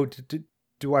he went, well,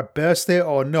 do I burst it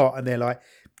or not? And they're like,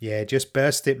 yeah, just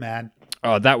burst it, man.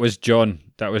 Oh, that was John.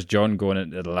 That was John going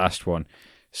into the last one.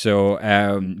 So,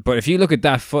 but if you look at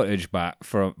that footage back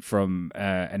from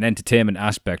an entertainment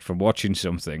aspect from watching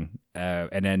something,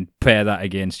 and then pair that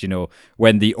against,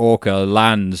 when the orca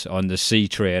lands on the sea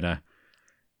trainer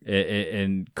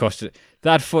in Costa,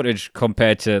 that footage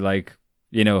compared to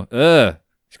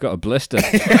he's got a blister.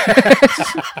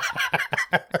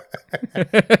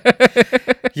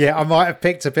 Yeah, I might have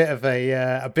picked a bit of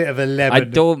a lemon. I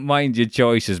don't mind your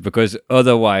choices because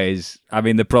otherwise, I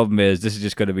mean, the problem is this is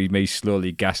just going to be me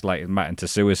slowly gaslighting Matt into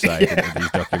suicide into these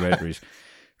documentaries.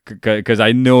 Because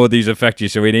I know these affect you,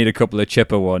 so we need a couple of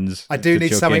chipper ones. I do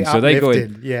need something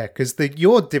uplifting, yeah. Because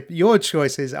your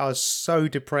choices are so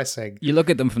depressing. You look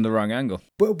at them from the wrong angle.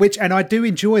 And I do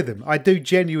enjoy them. I do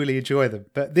genuinely enjoy them.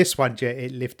 But this one,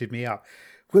 it lifted me up.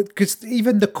 Because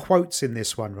even the quotes in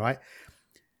this one, right?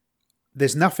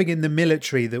 There's nothing in the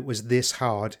military that was this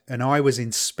hard, and I was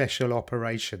in special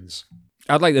operations.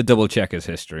 I'd like to double check his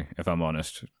history, if I'm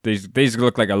honest. These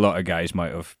look like a lot of guys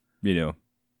might have,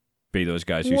 be those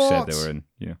guys who said they were in.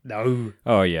 No.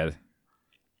 Oh yeah.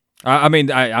 I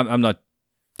mean, I'm not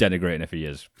denigrating if he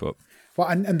is, but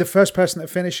and the first person to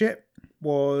finish it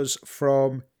was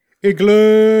from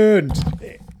England.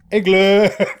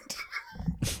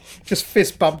 Just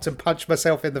fist bumped and punched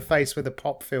myself in the face with a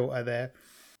pop filter there.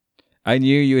 I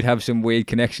knew you would have some weird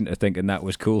connection to thinking that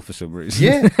was cool for some reason.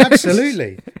 Yeah,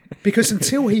 absolutely. Because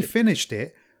until he finished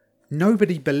it,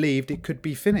 nobody believed it could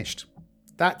be finished.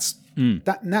 That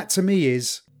to me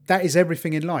that is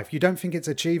everything in life. You don't think it's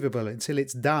achievable until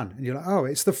it's done. And you're like, oh,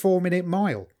 it's the 4-minute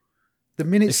mile. The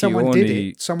minute someone did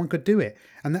it, someone could do it.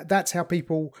 And that's how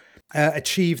people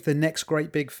achieve the next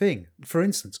great big thing. For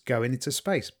instance, going into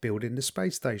space, building the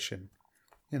space station,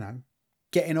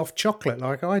 getting off chocolate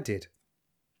like I did.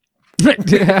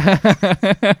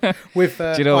 With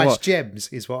ice gems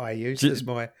is what I use as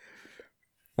my...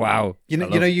 Wow. You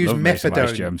use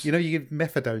methadone. You give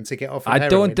methadone to get off of heroin. I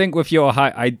don't think with your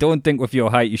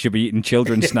height you should be eating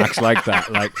children's snacks like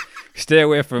that. Like, stay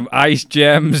away from ice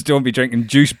gems, don't be drinking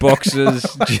juice boxes.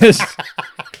 Just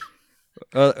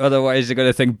otherwise they're going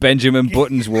to think Benjamin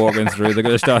Button's walking through. They're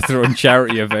going to start throwing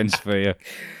charity events for you.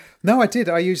 No, I did.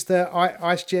 I used the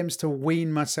ice gems to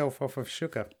wean myself off of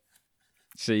sugar.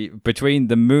 See, between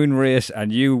the moon race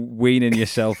and you weaning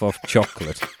yourself off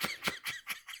chocolate,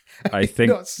 I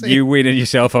think you weaning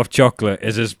yourself off chocolate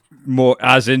is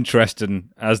as interesting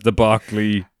as the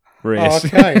Barkley race.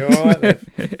 Okay, all right then.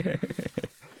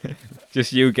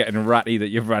 Just you getting ratty that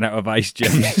you've run out of ice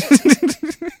gems.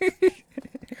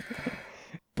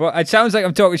 But it sounds like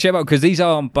I'm talking shit about because these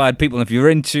aren't bad people. If you're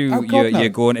into you're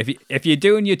going if you're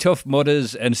doing your Tough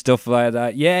Mudders and stuff like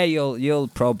that, yeah, you'll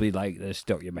probably like this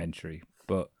documentary.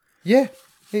 But yeah,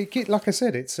 like I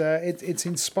said, it's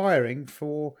inspiring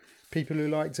for people who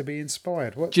like to be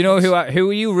inspired. Do you know who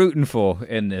are you rooting for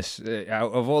in this?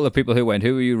 Out of all the people who went,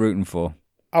 who are you rooting for?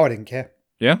 Oh, I didn't care.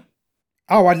 Yeah.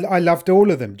 Oh, I loved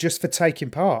all of them just for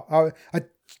taking part.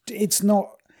 It's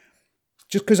not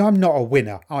just because I'm not a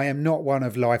winner. I am not one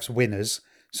of life's winners.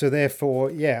 So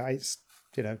therefore, yeah, it's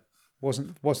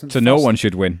wasn't. So no one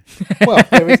should win. Well,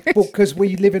 because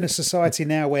we live in a society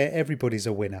now where everybody's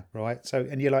a winner, right? So,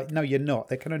 and you're like, no, you're not.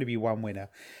 There can only be one winner.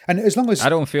 And as long as I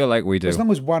don't feel like we do. As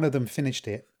long as one of them finished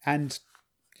it, and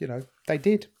they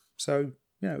did. So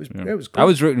it was cool.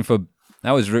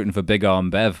 I was rooting for Big Arm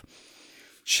Bev.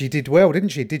 She did well, didn't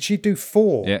she? Did she do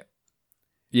 4? Yeah.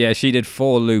 Yeah, she did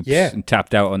 4 loops and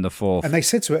tapped out on the 4th. And they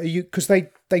said to her, because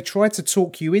they tried to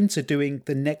talk you into doing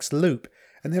the next loop.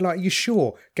 And they're like, are you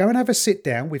sure? Go and have a sit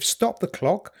down. We've stopped the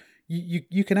clock.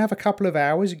 You can have a couple of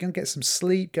hours. You can get some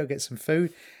sleep, go get some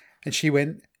food. And she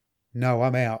went, no,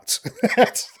 I'm out.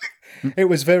 It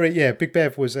was Big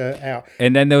Bev was out.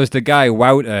 And then there was the guy,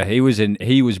 Wouter. He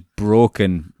was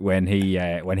broken when he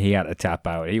had to tap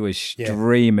out. He was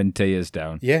streaming tears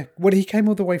down. Yeah. Well, he came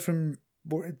all the way from,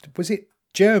 was it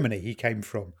Germany he came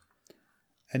from.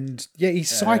 And yeah, he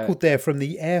cycled there from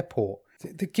the airport.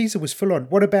 The geezer was full on.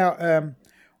 What about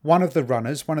one of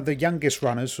the youngest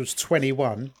runners was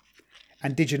 21.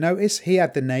 And did you notice he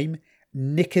had the name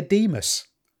Nicodemus?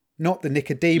 Not the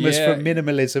Nicodemus from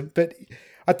minimalism, but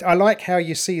I like how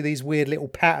you see these weird little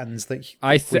patterns that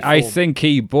I think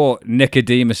he bought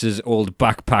Nicodemus's old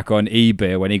backpack on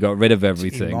eBay when he got rid of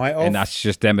everything. And that's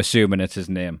just them assuming it's his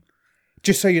name.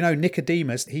 Just so you know,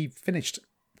 Nicodemus, he finished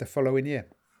the following year.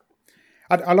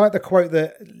 I like the quote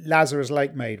that Lazarus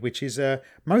Lake made, which is,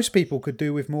 most people could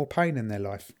do with more pain in their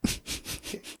life.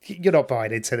 You're not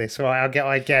buying into this, right?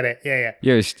 I get it. Yeah.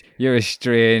 You're a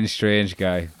strange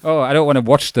guy. Oh, I don't want to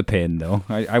watch the pain, though.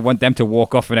 I want them to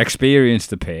walk off and experience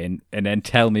the pain and then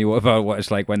tell me about what it's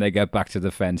like when they get back to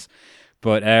the fence.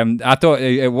 But I thought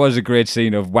it was a great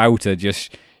scene of Wouter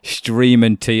just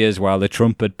streaming tears while the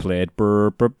trumpet played,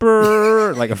 brr, brr,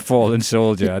 brr, like a fallen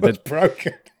soldier. He was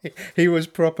broken. He was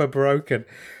proper broken.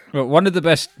 Well, one of the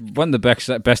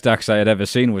best acts I had ever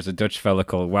seen was a Dutch fella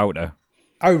called Wouter.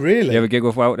 Oh, really? You ever gig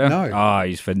with Wouter? No. Ah,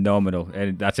 he's phenomenal,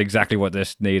 and that's exactly what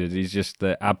this needed. He's just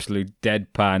the absolute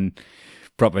deadpan,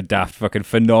 proper daft, fucking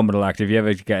phenomenal actor. If you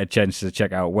ever get a chance to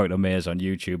check out Wouter Mayers on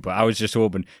YouTube, but I was just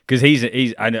hoping because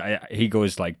he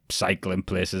goes like cycling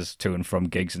places to and from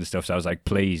gigs and stuff. So I was like,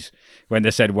 please, when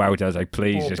they said Wouter, I was like,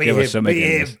 please, just give us something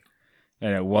in this.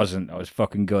 And it wasn't. I was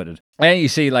fucking gutted. And you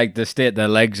see, like, the state their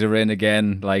legs are in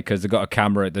again, like, because they've got a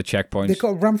camera at the checkpoints. They've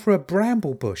got to run through a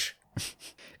bramble bush.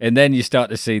 And then you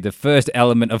start to see the first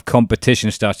element of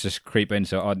competition starts to creep in.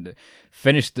 So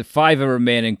the 5 are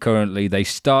remaining currently. They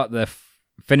finish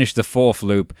the 4th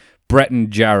loop. Brett and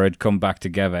Jared come back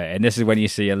together. And this is when you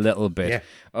see a little bit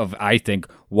of, I think,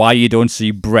 why you don't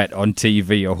see Brett on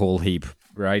TV a whole heap,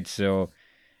 right? So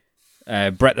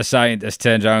Brett the scientist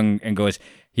turns around and goes,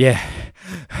 yeah,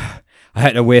 I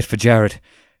had to wait for Jared.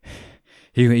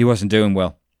 He wasn't doing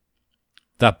well.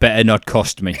 That better not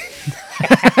cost me.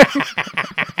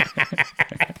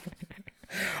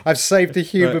 I've saved a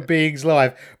human being's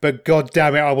life, but God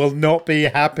damn it, I will not be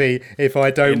happy if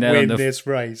I don't win this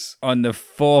race. On the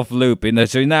 4th loop,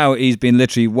 so now he's been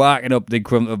literally walking up the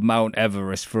equivalent of Mount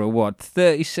Everest for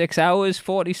 36 hours,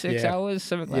 46 hours,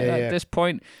 something like that. At this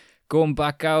point, going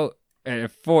back out.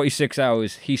 46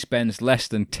 hours, he spends less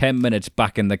than 10 minutes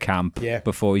back in the camp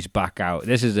before he's back out.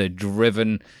 This is a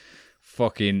driven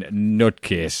fucking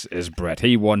nutcase, is Brett.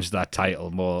 He wants that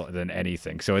title more than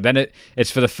anything. So then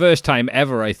it's for the first time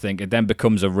ever, I think, it then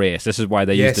becomes a race. This is why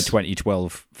they used the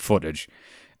 2012 footage.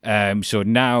 So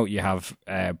now you have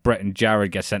Brett and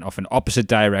Jared get sent off in opposite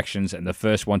directions, and the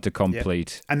first one to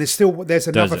complete. And there's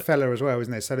another fella as well,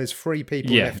 isn't there? So there's 3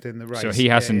 people left in the race. So he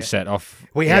hasn't set off.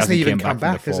 Well, he hasn't even come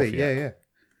back, has he? Yeah.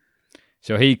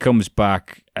 So he comes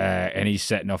back, and he's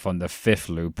setting off on the 5th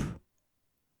loop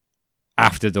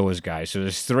after those guys. So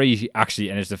there's 3 actually,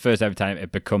 and it's the first ever time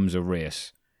it becomes a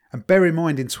race. And bear in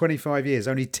mind, in 25 years,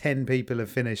 only 10 people have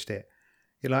finished it.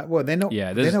 You're like, well, they're not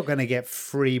going to get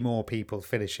 3 more people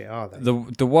finish it, are they?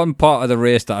 The one part of the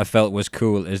race that I felt was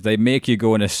cool is they make you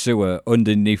go in a sewer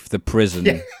underneath the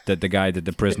prison that the guy did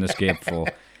the prison escape for.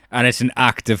 And it's an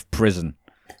active prison.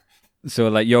 So,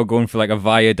 like, you're going for, like, a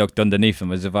viaduct underneath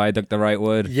them. Is a viaduct the right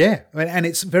word? Yeah, and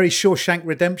it's very Shawshank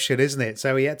Redemption, isn't it?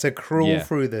 So he had to crawl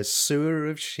through the sewer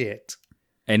of shit.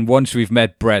 And once we've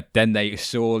met Brett, then they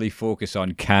solely focus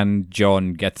on, can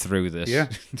John get through this? Yeah.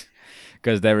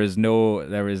 Because there is no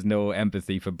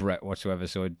empathy for Brett whatsoever.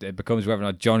 So it becomes whether or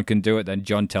not John can do it. Then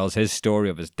John tells his story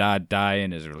of his dad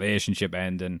dying, his relationship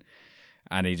ending,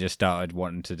 and he just started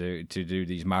wanting to do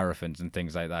these marathons and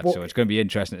things like that. Well, so it's going to be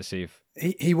interesting to see if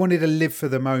he wanted to live for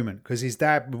the moment, because his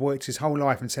dad worked his whole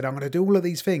life and said, I'm going to do all of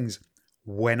these things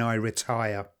when I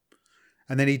retire.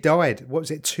 And then he died. What was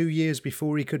it, 2 years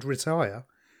before he could retire?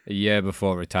 A year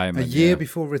before retirement. A year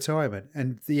before retirement.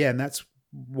 And that's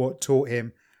what taught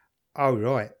him, oh,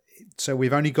 right. So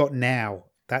we've only got now.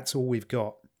 That's all we've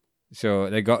got. So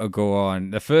they got to go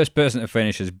on. The first person to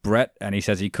finish is Brett, and he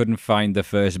says he couldn't find the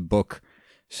first book.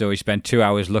 So he spent 2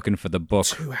 hours looking for the book.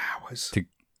 2 hours.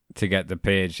 To get the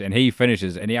page. And he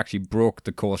finishes, and he actually broke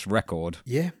the course record.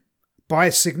 Yeah. By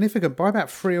about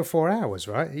 3 or 4 hours,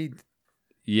 right?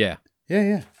 Yeah.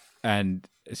 Yeah. And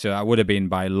so that would have been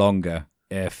by longer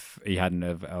if he hadn't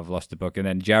have lost the book. And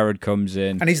then Jared comes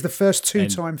in. And he's the first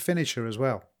 2-time finisher as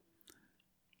well.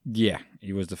 Yeah,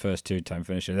 he was the first 2-time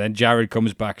finisher. Then Jared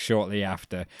comes back shortly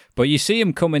after. But you see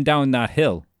him coming down that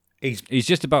hill. He's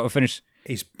just about to finish.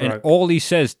 He's broke. And all he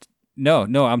says, no,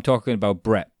 I'm talking about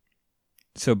Brett.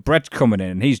 So Brett's coming in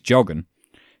and he's jogging.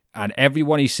 And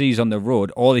everyone he sees on the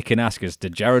road, all he can ask is,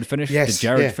 did Jared finish? Yes, Did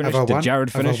Jared yeah. finish? Have I Did won?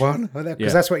 Jared finish? Have I won?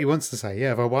 Because that's what he wants to say. Yeah,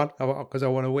 have I won? Because I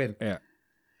want to win. Yeah.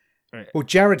 Well,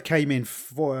 Jared came in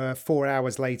 4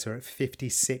 hours later at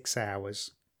 56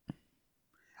 hours.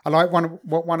 I like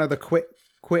what one of the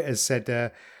quitters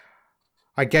said.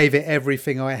 I gave it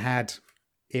everything I had.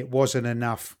 It wasn't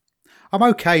enough. I'm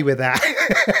okay with that.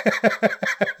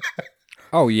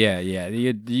 Oh yeah.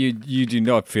 You do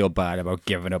not feel bad about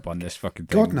giving up on this fucking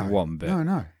thing. God, no. One bit.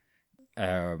 No.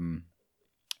 And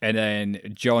then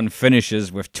John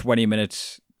finishes with 20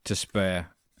 minutes to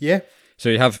spare. Yeah. So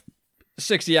you have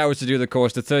 60 hours to do the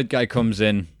course. The third guy comes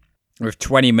in with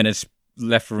 20 minutes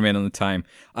left remaining on the time.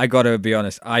 I gotta be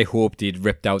honest, I hoped he'd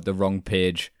ripped out the wrong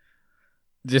page.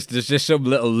 There's just some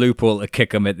little loophole to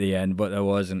kick him at the end, but there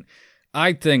wasn't.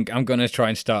 I think I'm gonna try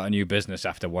and start a new business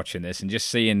after watching this and just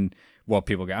seeing what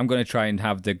people get. I'm gonna try and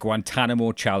have the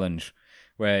Guantanamo challenge,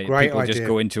 where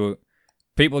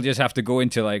people just have to go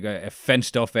into like a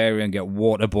fenced off area and get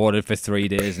waterboarded for 3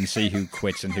 days and see who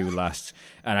quits and who lasts.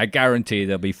 And I guarantee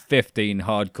there'll be 15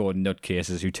 hardcore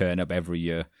nutcases who turn up every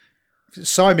year.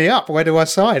 Sign me up. Where do I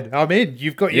sign? I'm in.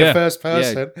 You've got your first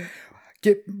person. Yeah.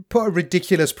 Put a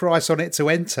ridiculous price on it to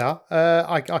enter.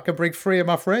 I can bring 3 of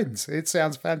my friends. It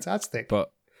sounds fantastic.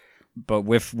 But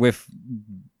with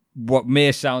what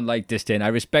may sound like disdain, I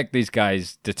respect these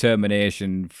guys'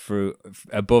 determination through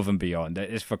above and beyond.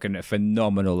 It's fucking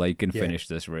phenomenal. They can finish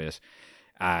this race,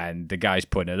 and the guys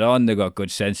putting it on, they got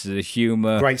good senses of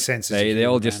humor. Great senses. They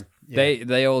all just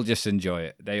they all just enjoy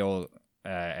it. They all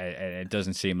it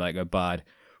doesn't seem like a bad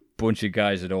bunch of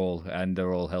guys at all, and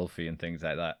they're all healthy and things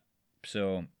like that.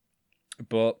 So,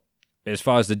 but as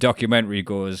far as the documentary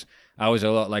goes, I was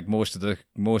a lot like most of the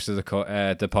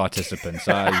participants.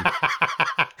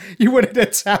 You wanted to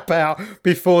tap out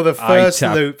before the first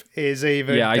loop is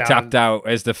even done. I tapped out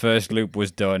as the first loop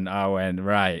was done. I went,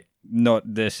 right,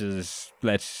 let's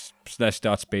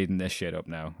start speeding this shit up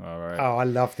now. All right. Oh, I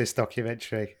love this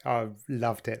documentary. I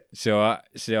loved it. So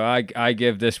I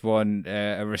give this one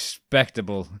a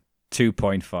respectable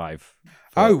 2.5.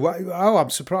 I'm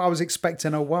surprised. I was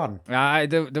expecting a 1.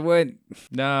 There weren't.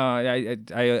 No,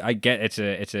 I get it's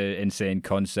a insane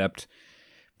concept,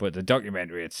 but the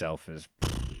documentary itself is.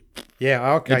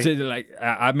 Yeah. Okay. It's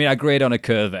I grade on a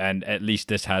curve, and at least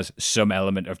this has some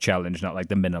element of challenge, not like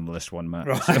the minimalist one, Matt.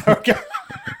 Right. Okay.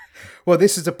 Well,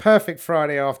 this is a perfect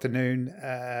Friday afternoon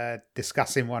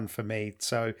discussing one for me.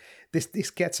 So this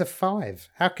gets a 5.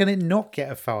 How can it not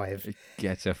get a 5? It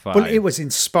gets a 5. Well, it was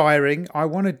inspiring. I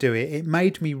want to do it. It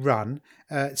made me run.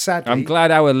 Sadly, I'm glad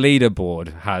our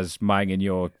leaderboard has mine and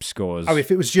your scores. Oh,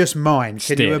 if it was just mine,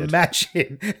 can you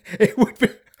imagine? It would be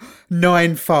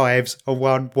 9 5s and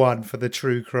 1 1 for the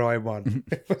true crime one.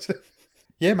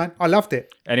 Yeah, man, I loved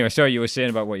it. Anyway, sorry, you were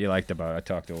saying about what you liked about it. I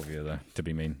talked over you there, to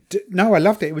be mean. No, I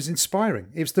loved it. It was inspiring.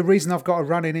 It was the reason I've got a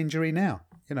running injury now.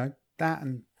 You know, that,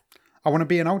 and I want to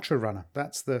be an ultra runner.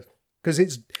 That's because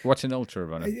it's... What's an ultra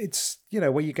runner? It's,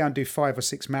 where you go and do 5 or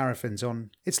 6 marathons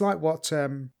on... It's like what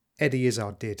Eddie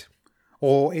Izzard did.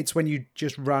 Or it's when you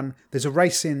just run... There's a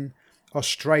race in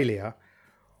Australia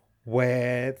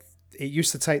where it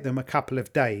used to take them a couple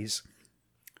of days...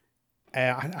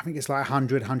 I think it's like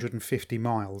 100, 150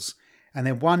 miles. And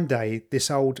then one day, this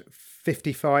old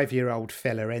 55-year-old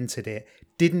fella entered it,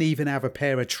 didn't even have a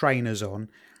pair of trainers on.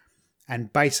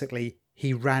 And basically,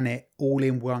 he ran it all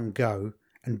in one go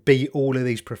and beat all of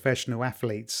these professional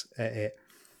athletes at it.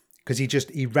 Because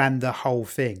he ran the whole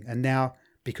thing. And now,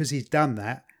 because he's done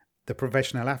that, the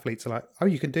professional athletes are like, oh,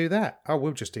 you can do that. Oh,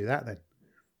 we'll just do that then.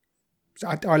 So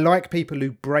I like people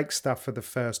who break stuff for the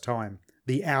first time.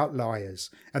 The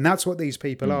outliers, and that's what these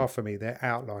people are for me. They're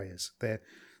outliers. They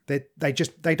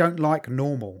don't like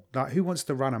normal. Like, who wants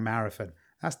to run a marathon?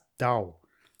 That's dull.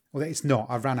 Well, it's not.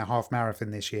 I ran a half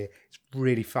marathon this year. It's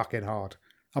really fucking hard.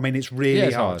 I mean, it's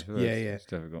really hard. Yeah, it's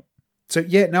difficult. So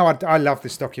I love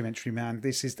this documentary, man.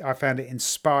 I found it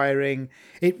inspiring.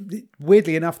 It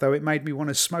weirdly enough, though, it made me want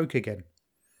to smoke again.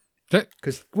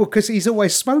 Because he's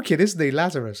always smoking, isn't he,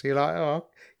 Lazarus? You're like, oh,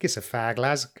 get a fag,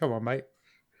 Laz. Come on, mate.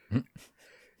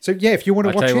 So yeah, if you want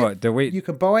to watch it, you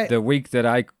can buy it.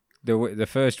 The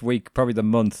first week, probably the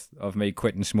month of me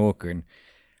quitting smoking,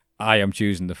 I am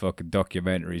choosing the fucking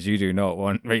documentaries. You do not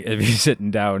want me to be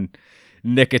sitting down,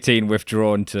 nicotine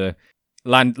withdrawn to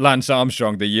Lance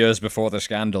Armstrong, the years before the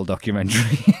scandal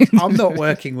documentary. I'm not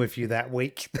working with you that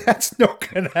week. That's not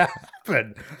going to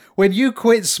happen. When you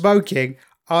quit smoking,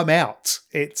 I'm out.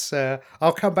 It's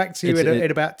I'll come back to you in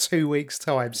about 2 weeks'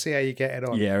 time. See how you're getting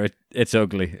on. Yeah, it's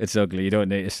ugly. It's ugly. You don't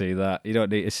need to see that. You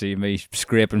don't need to see me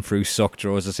scraping through sock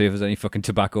drawers to see if there's any fucking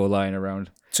tobacco lying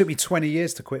around. Took me 20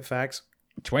 years to quit fags.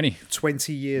 20.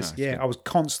 20 years. Oh, Yeah, good. I was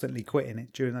constantly quitting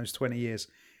it during those 20 years.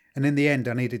 And in the end,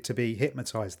 I needed to be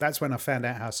hypnotized. That's when I found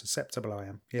out how susceptible I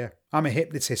am. Yeah. I'm a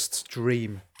hypnotist's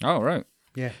dream. Oh, right.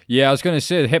 Yeah. Yeah, I was going to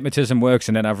say hypnotism works,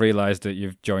 and then I've realised that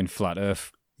you've joined Flat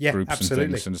Earth Yeah, groups absolutely.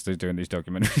 and things since they're doing these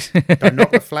documentaries. Don't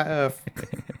knock the flat earth.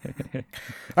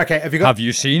 Okay, Have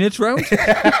you seen it, round?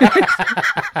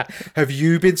 Have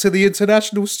you been to the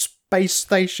International Space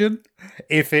Station?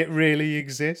 If it really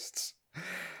exists.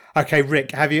 Okay,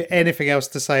 Rick, have you anything else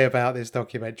to say about this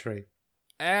documentary?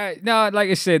 No, like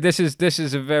I said, this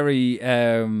is a very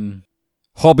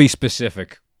hobby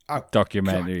specific Oh,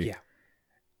 documentary. God, yeah.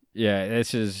 Yeah,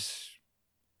 this is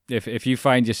if you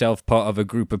find yourself part of a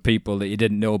group of people that you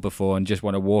didn't know before and just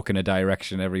want to walk in a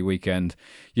direction every weekend,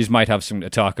 you might have something to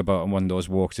talk about on one of those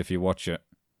walks if you watch it.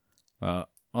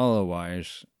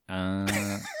 Otherwise,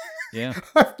 yeah.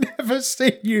 I've never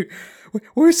seen you.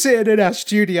 We're sitting in our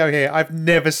studio here. I've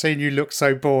never seen you look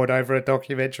so bored over a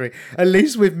documentary. At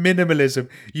least with minimalism,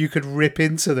 you could rip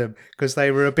into them because they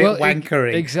were a bit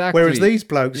wankery. Exactly. Whereas these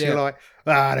blokes, Yeah. you're like,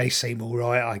 they seem all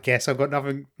right, I guess. I've got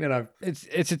nothing,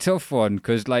 It's a tough one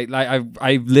because like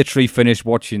I literally finished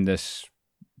watching this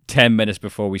 10 minutes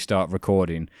before we start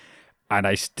recording, and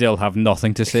I still have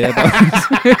nothing to say about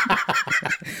it.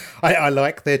 I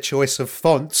like their choice of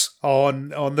fonts on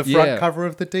the front cover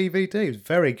of the DVD. It's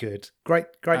very good. Great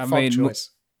font choice.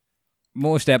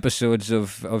 Most episodes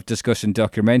of discussing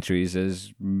documentaries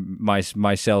is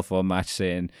myself or Matt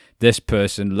saying this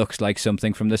person looks like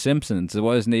something from The Simpsons. There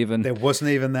wasn't even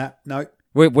that. No.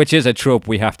 Which is a trope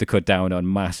we have to cut down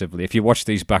on massively. If you watch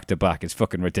these back to back, it's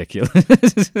fucking ridiculous.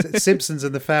 Simpsons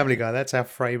and the Family Guy. That's our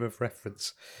frame of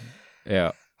reference.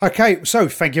 Yeah. Okay, so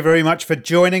thank you very much for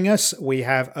joining us. We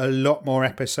have a lot more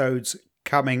episodes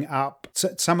coming up.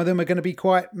 Some of them are going to be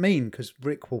quite mean because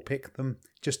Rick will pick them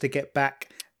just to get back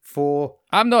for...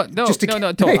 I'm not... No, just to no,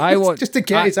 get, no. I want just to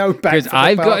get his own back. Because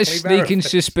I've got a sneaking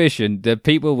suspicion that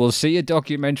people will see a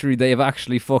documentary they've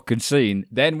actually fucking seen.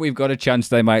 Then we've got a chance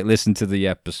they might listen to the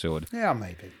episode. Yeah,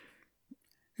 maybe.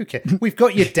 Okay, we've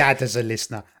got your dad as a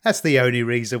listener. That's the only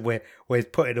reason we're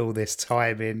putting all this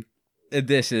time in.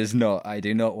 This is not. I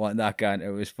do not want that guy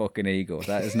into his fucking ego.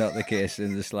 That is not the case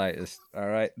in the slightest. All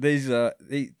right, these are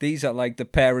like the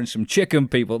parents from Chicken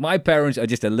People. My parents are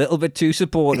just a little bit too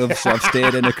supportive, so I've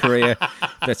stayed in a career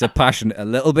that's a passion a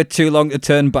little bit too long to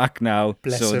turn back now.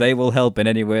 Bless so them. they will help in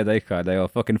any way they can. They are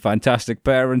fucking fantastic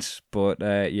parents, but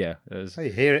yeah,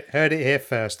 You heard it here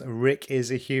first. Rick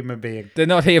is a human being. they're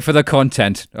not here for the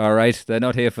content. All right, they're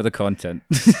not here for the content.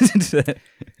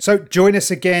 So join us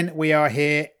again. We are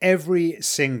here every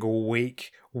single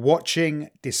week watching,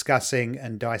 discussing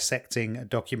and dissecting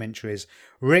documentaries.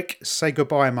 Rick, say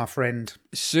goodbye, my friend.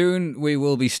 Soon we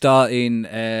will be starting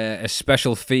a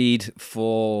special feed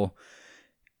for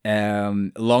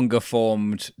longer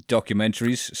formed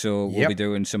documentaries. So we'll be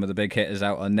doing some of the big hitters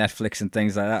out on Netflix and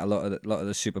things like that. A lot of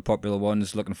the super popular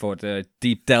ones. Looking forward to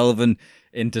deep delving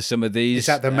into some of these. Is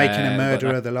that the Making a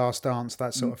Murderer, The Last Dance,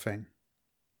 that sort of thing?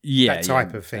 Yeah, that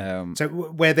type of thing. So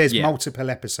where there's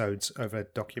multiple episodes of a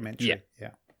documentary.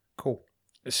 Yeah. Cool.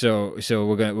 So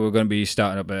we're going to be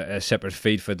starting up a separate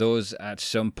feed for those at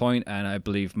some point, and I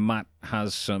believe Matt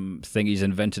has some thing he's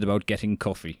invented about getting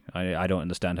coffee. I don't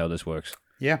understand how this works.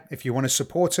 Yeah, if you want to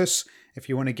support us, if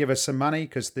you want to give us some money,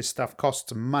 because this stuff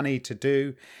costs money to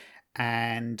do,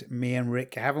 and me and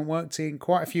Rick haven't worked in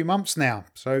quite a few months now.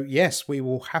 So yes, we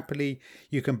will happily,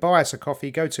 you can buy us a coffee,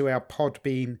 go to our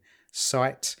Podbean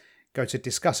site, go to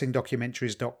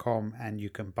discussingdocumentaries.com and you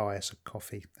can buy us a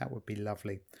coffee. That would be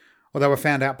lovely. Although I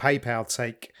found out PayPal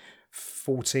take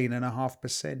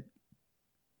 14.5%.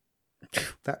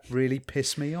 That really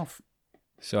pissed me off.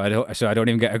 So I don't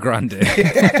even get a grand.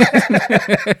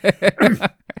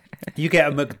 You get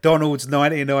a McDonald's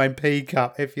 99p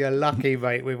cup if you're lucky,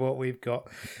 mate, with what we've got.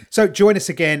 So join us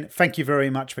again. Thank you very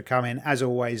much for coming. As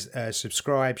always,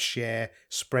 subscribe, share,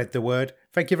 spread the word.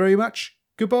 Thank you very much.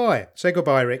 Goodbye. Say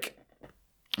goodbye, Rick.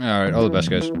 All right. All the best,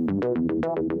 guys.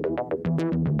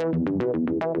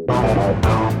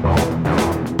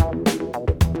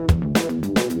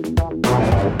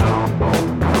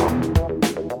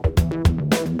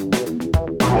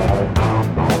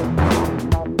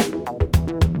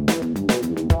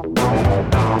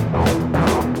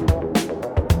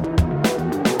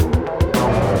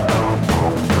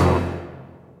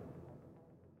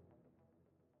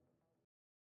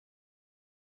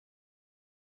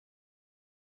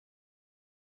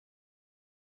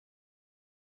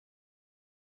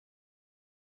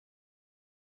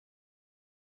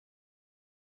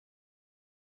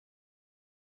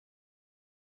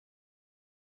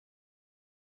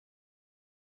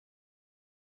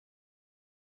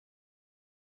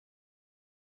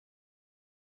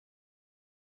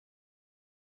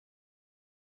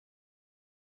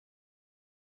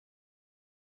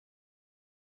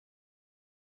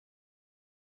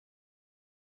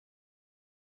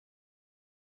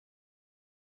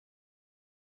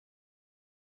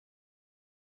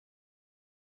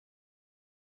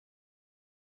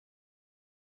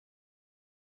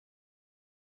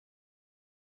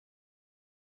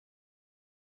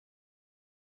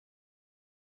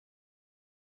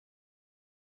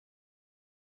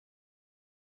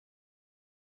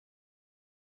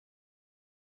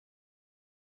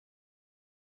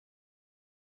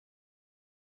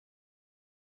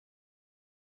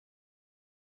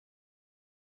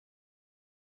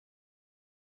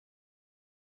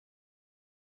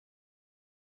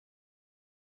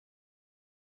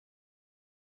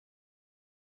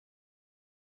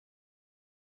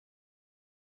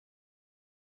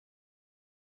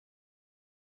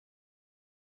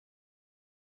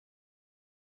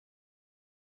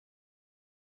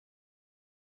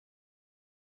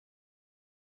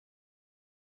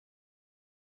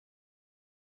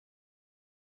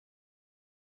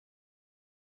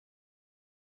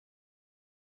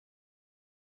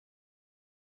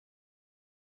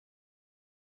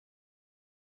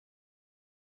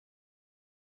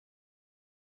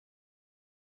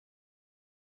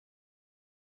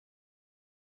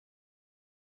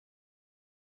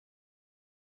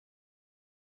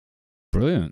 brilliant.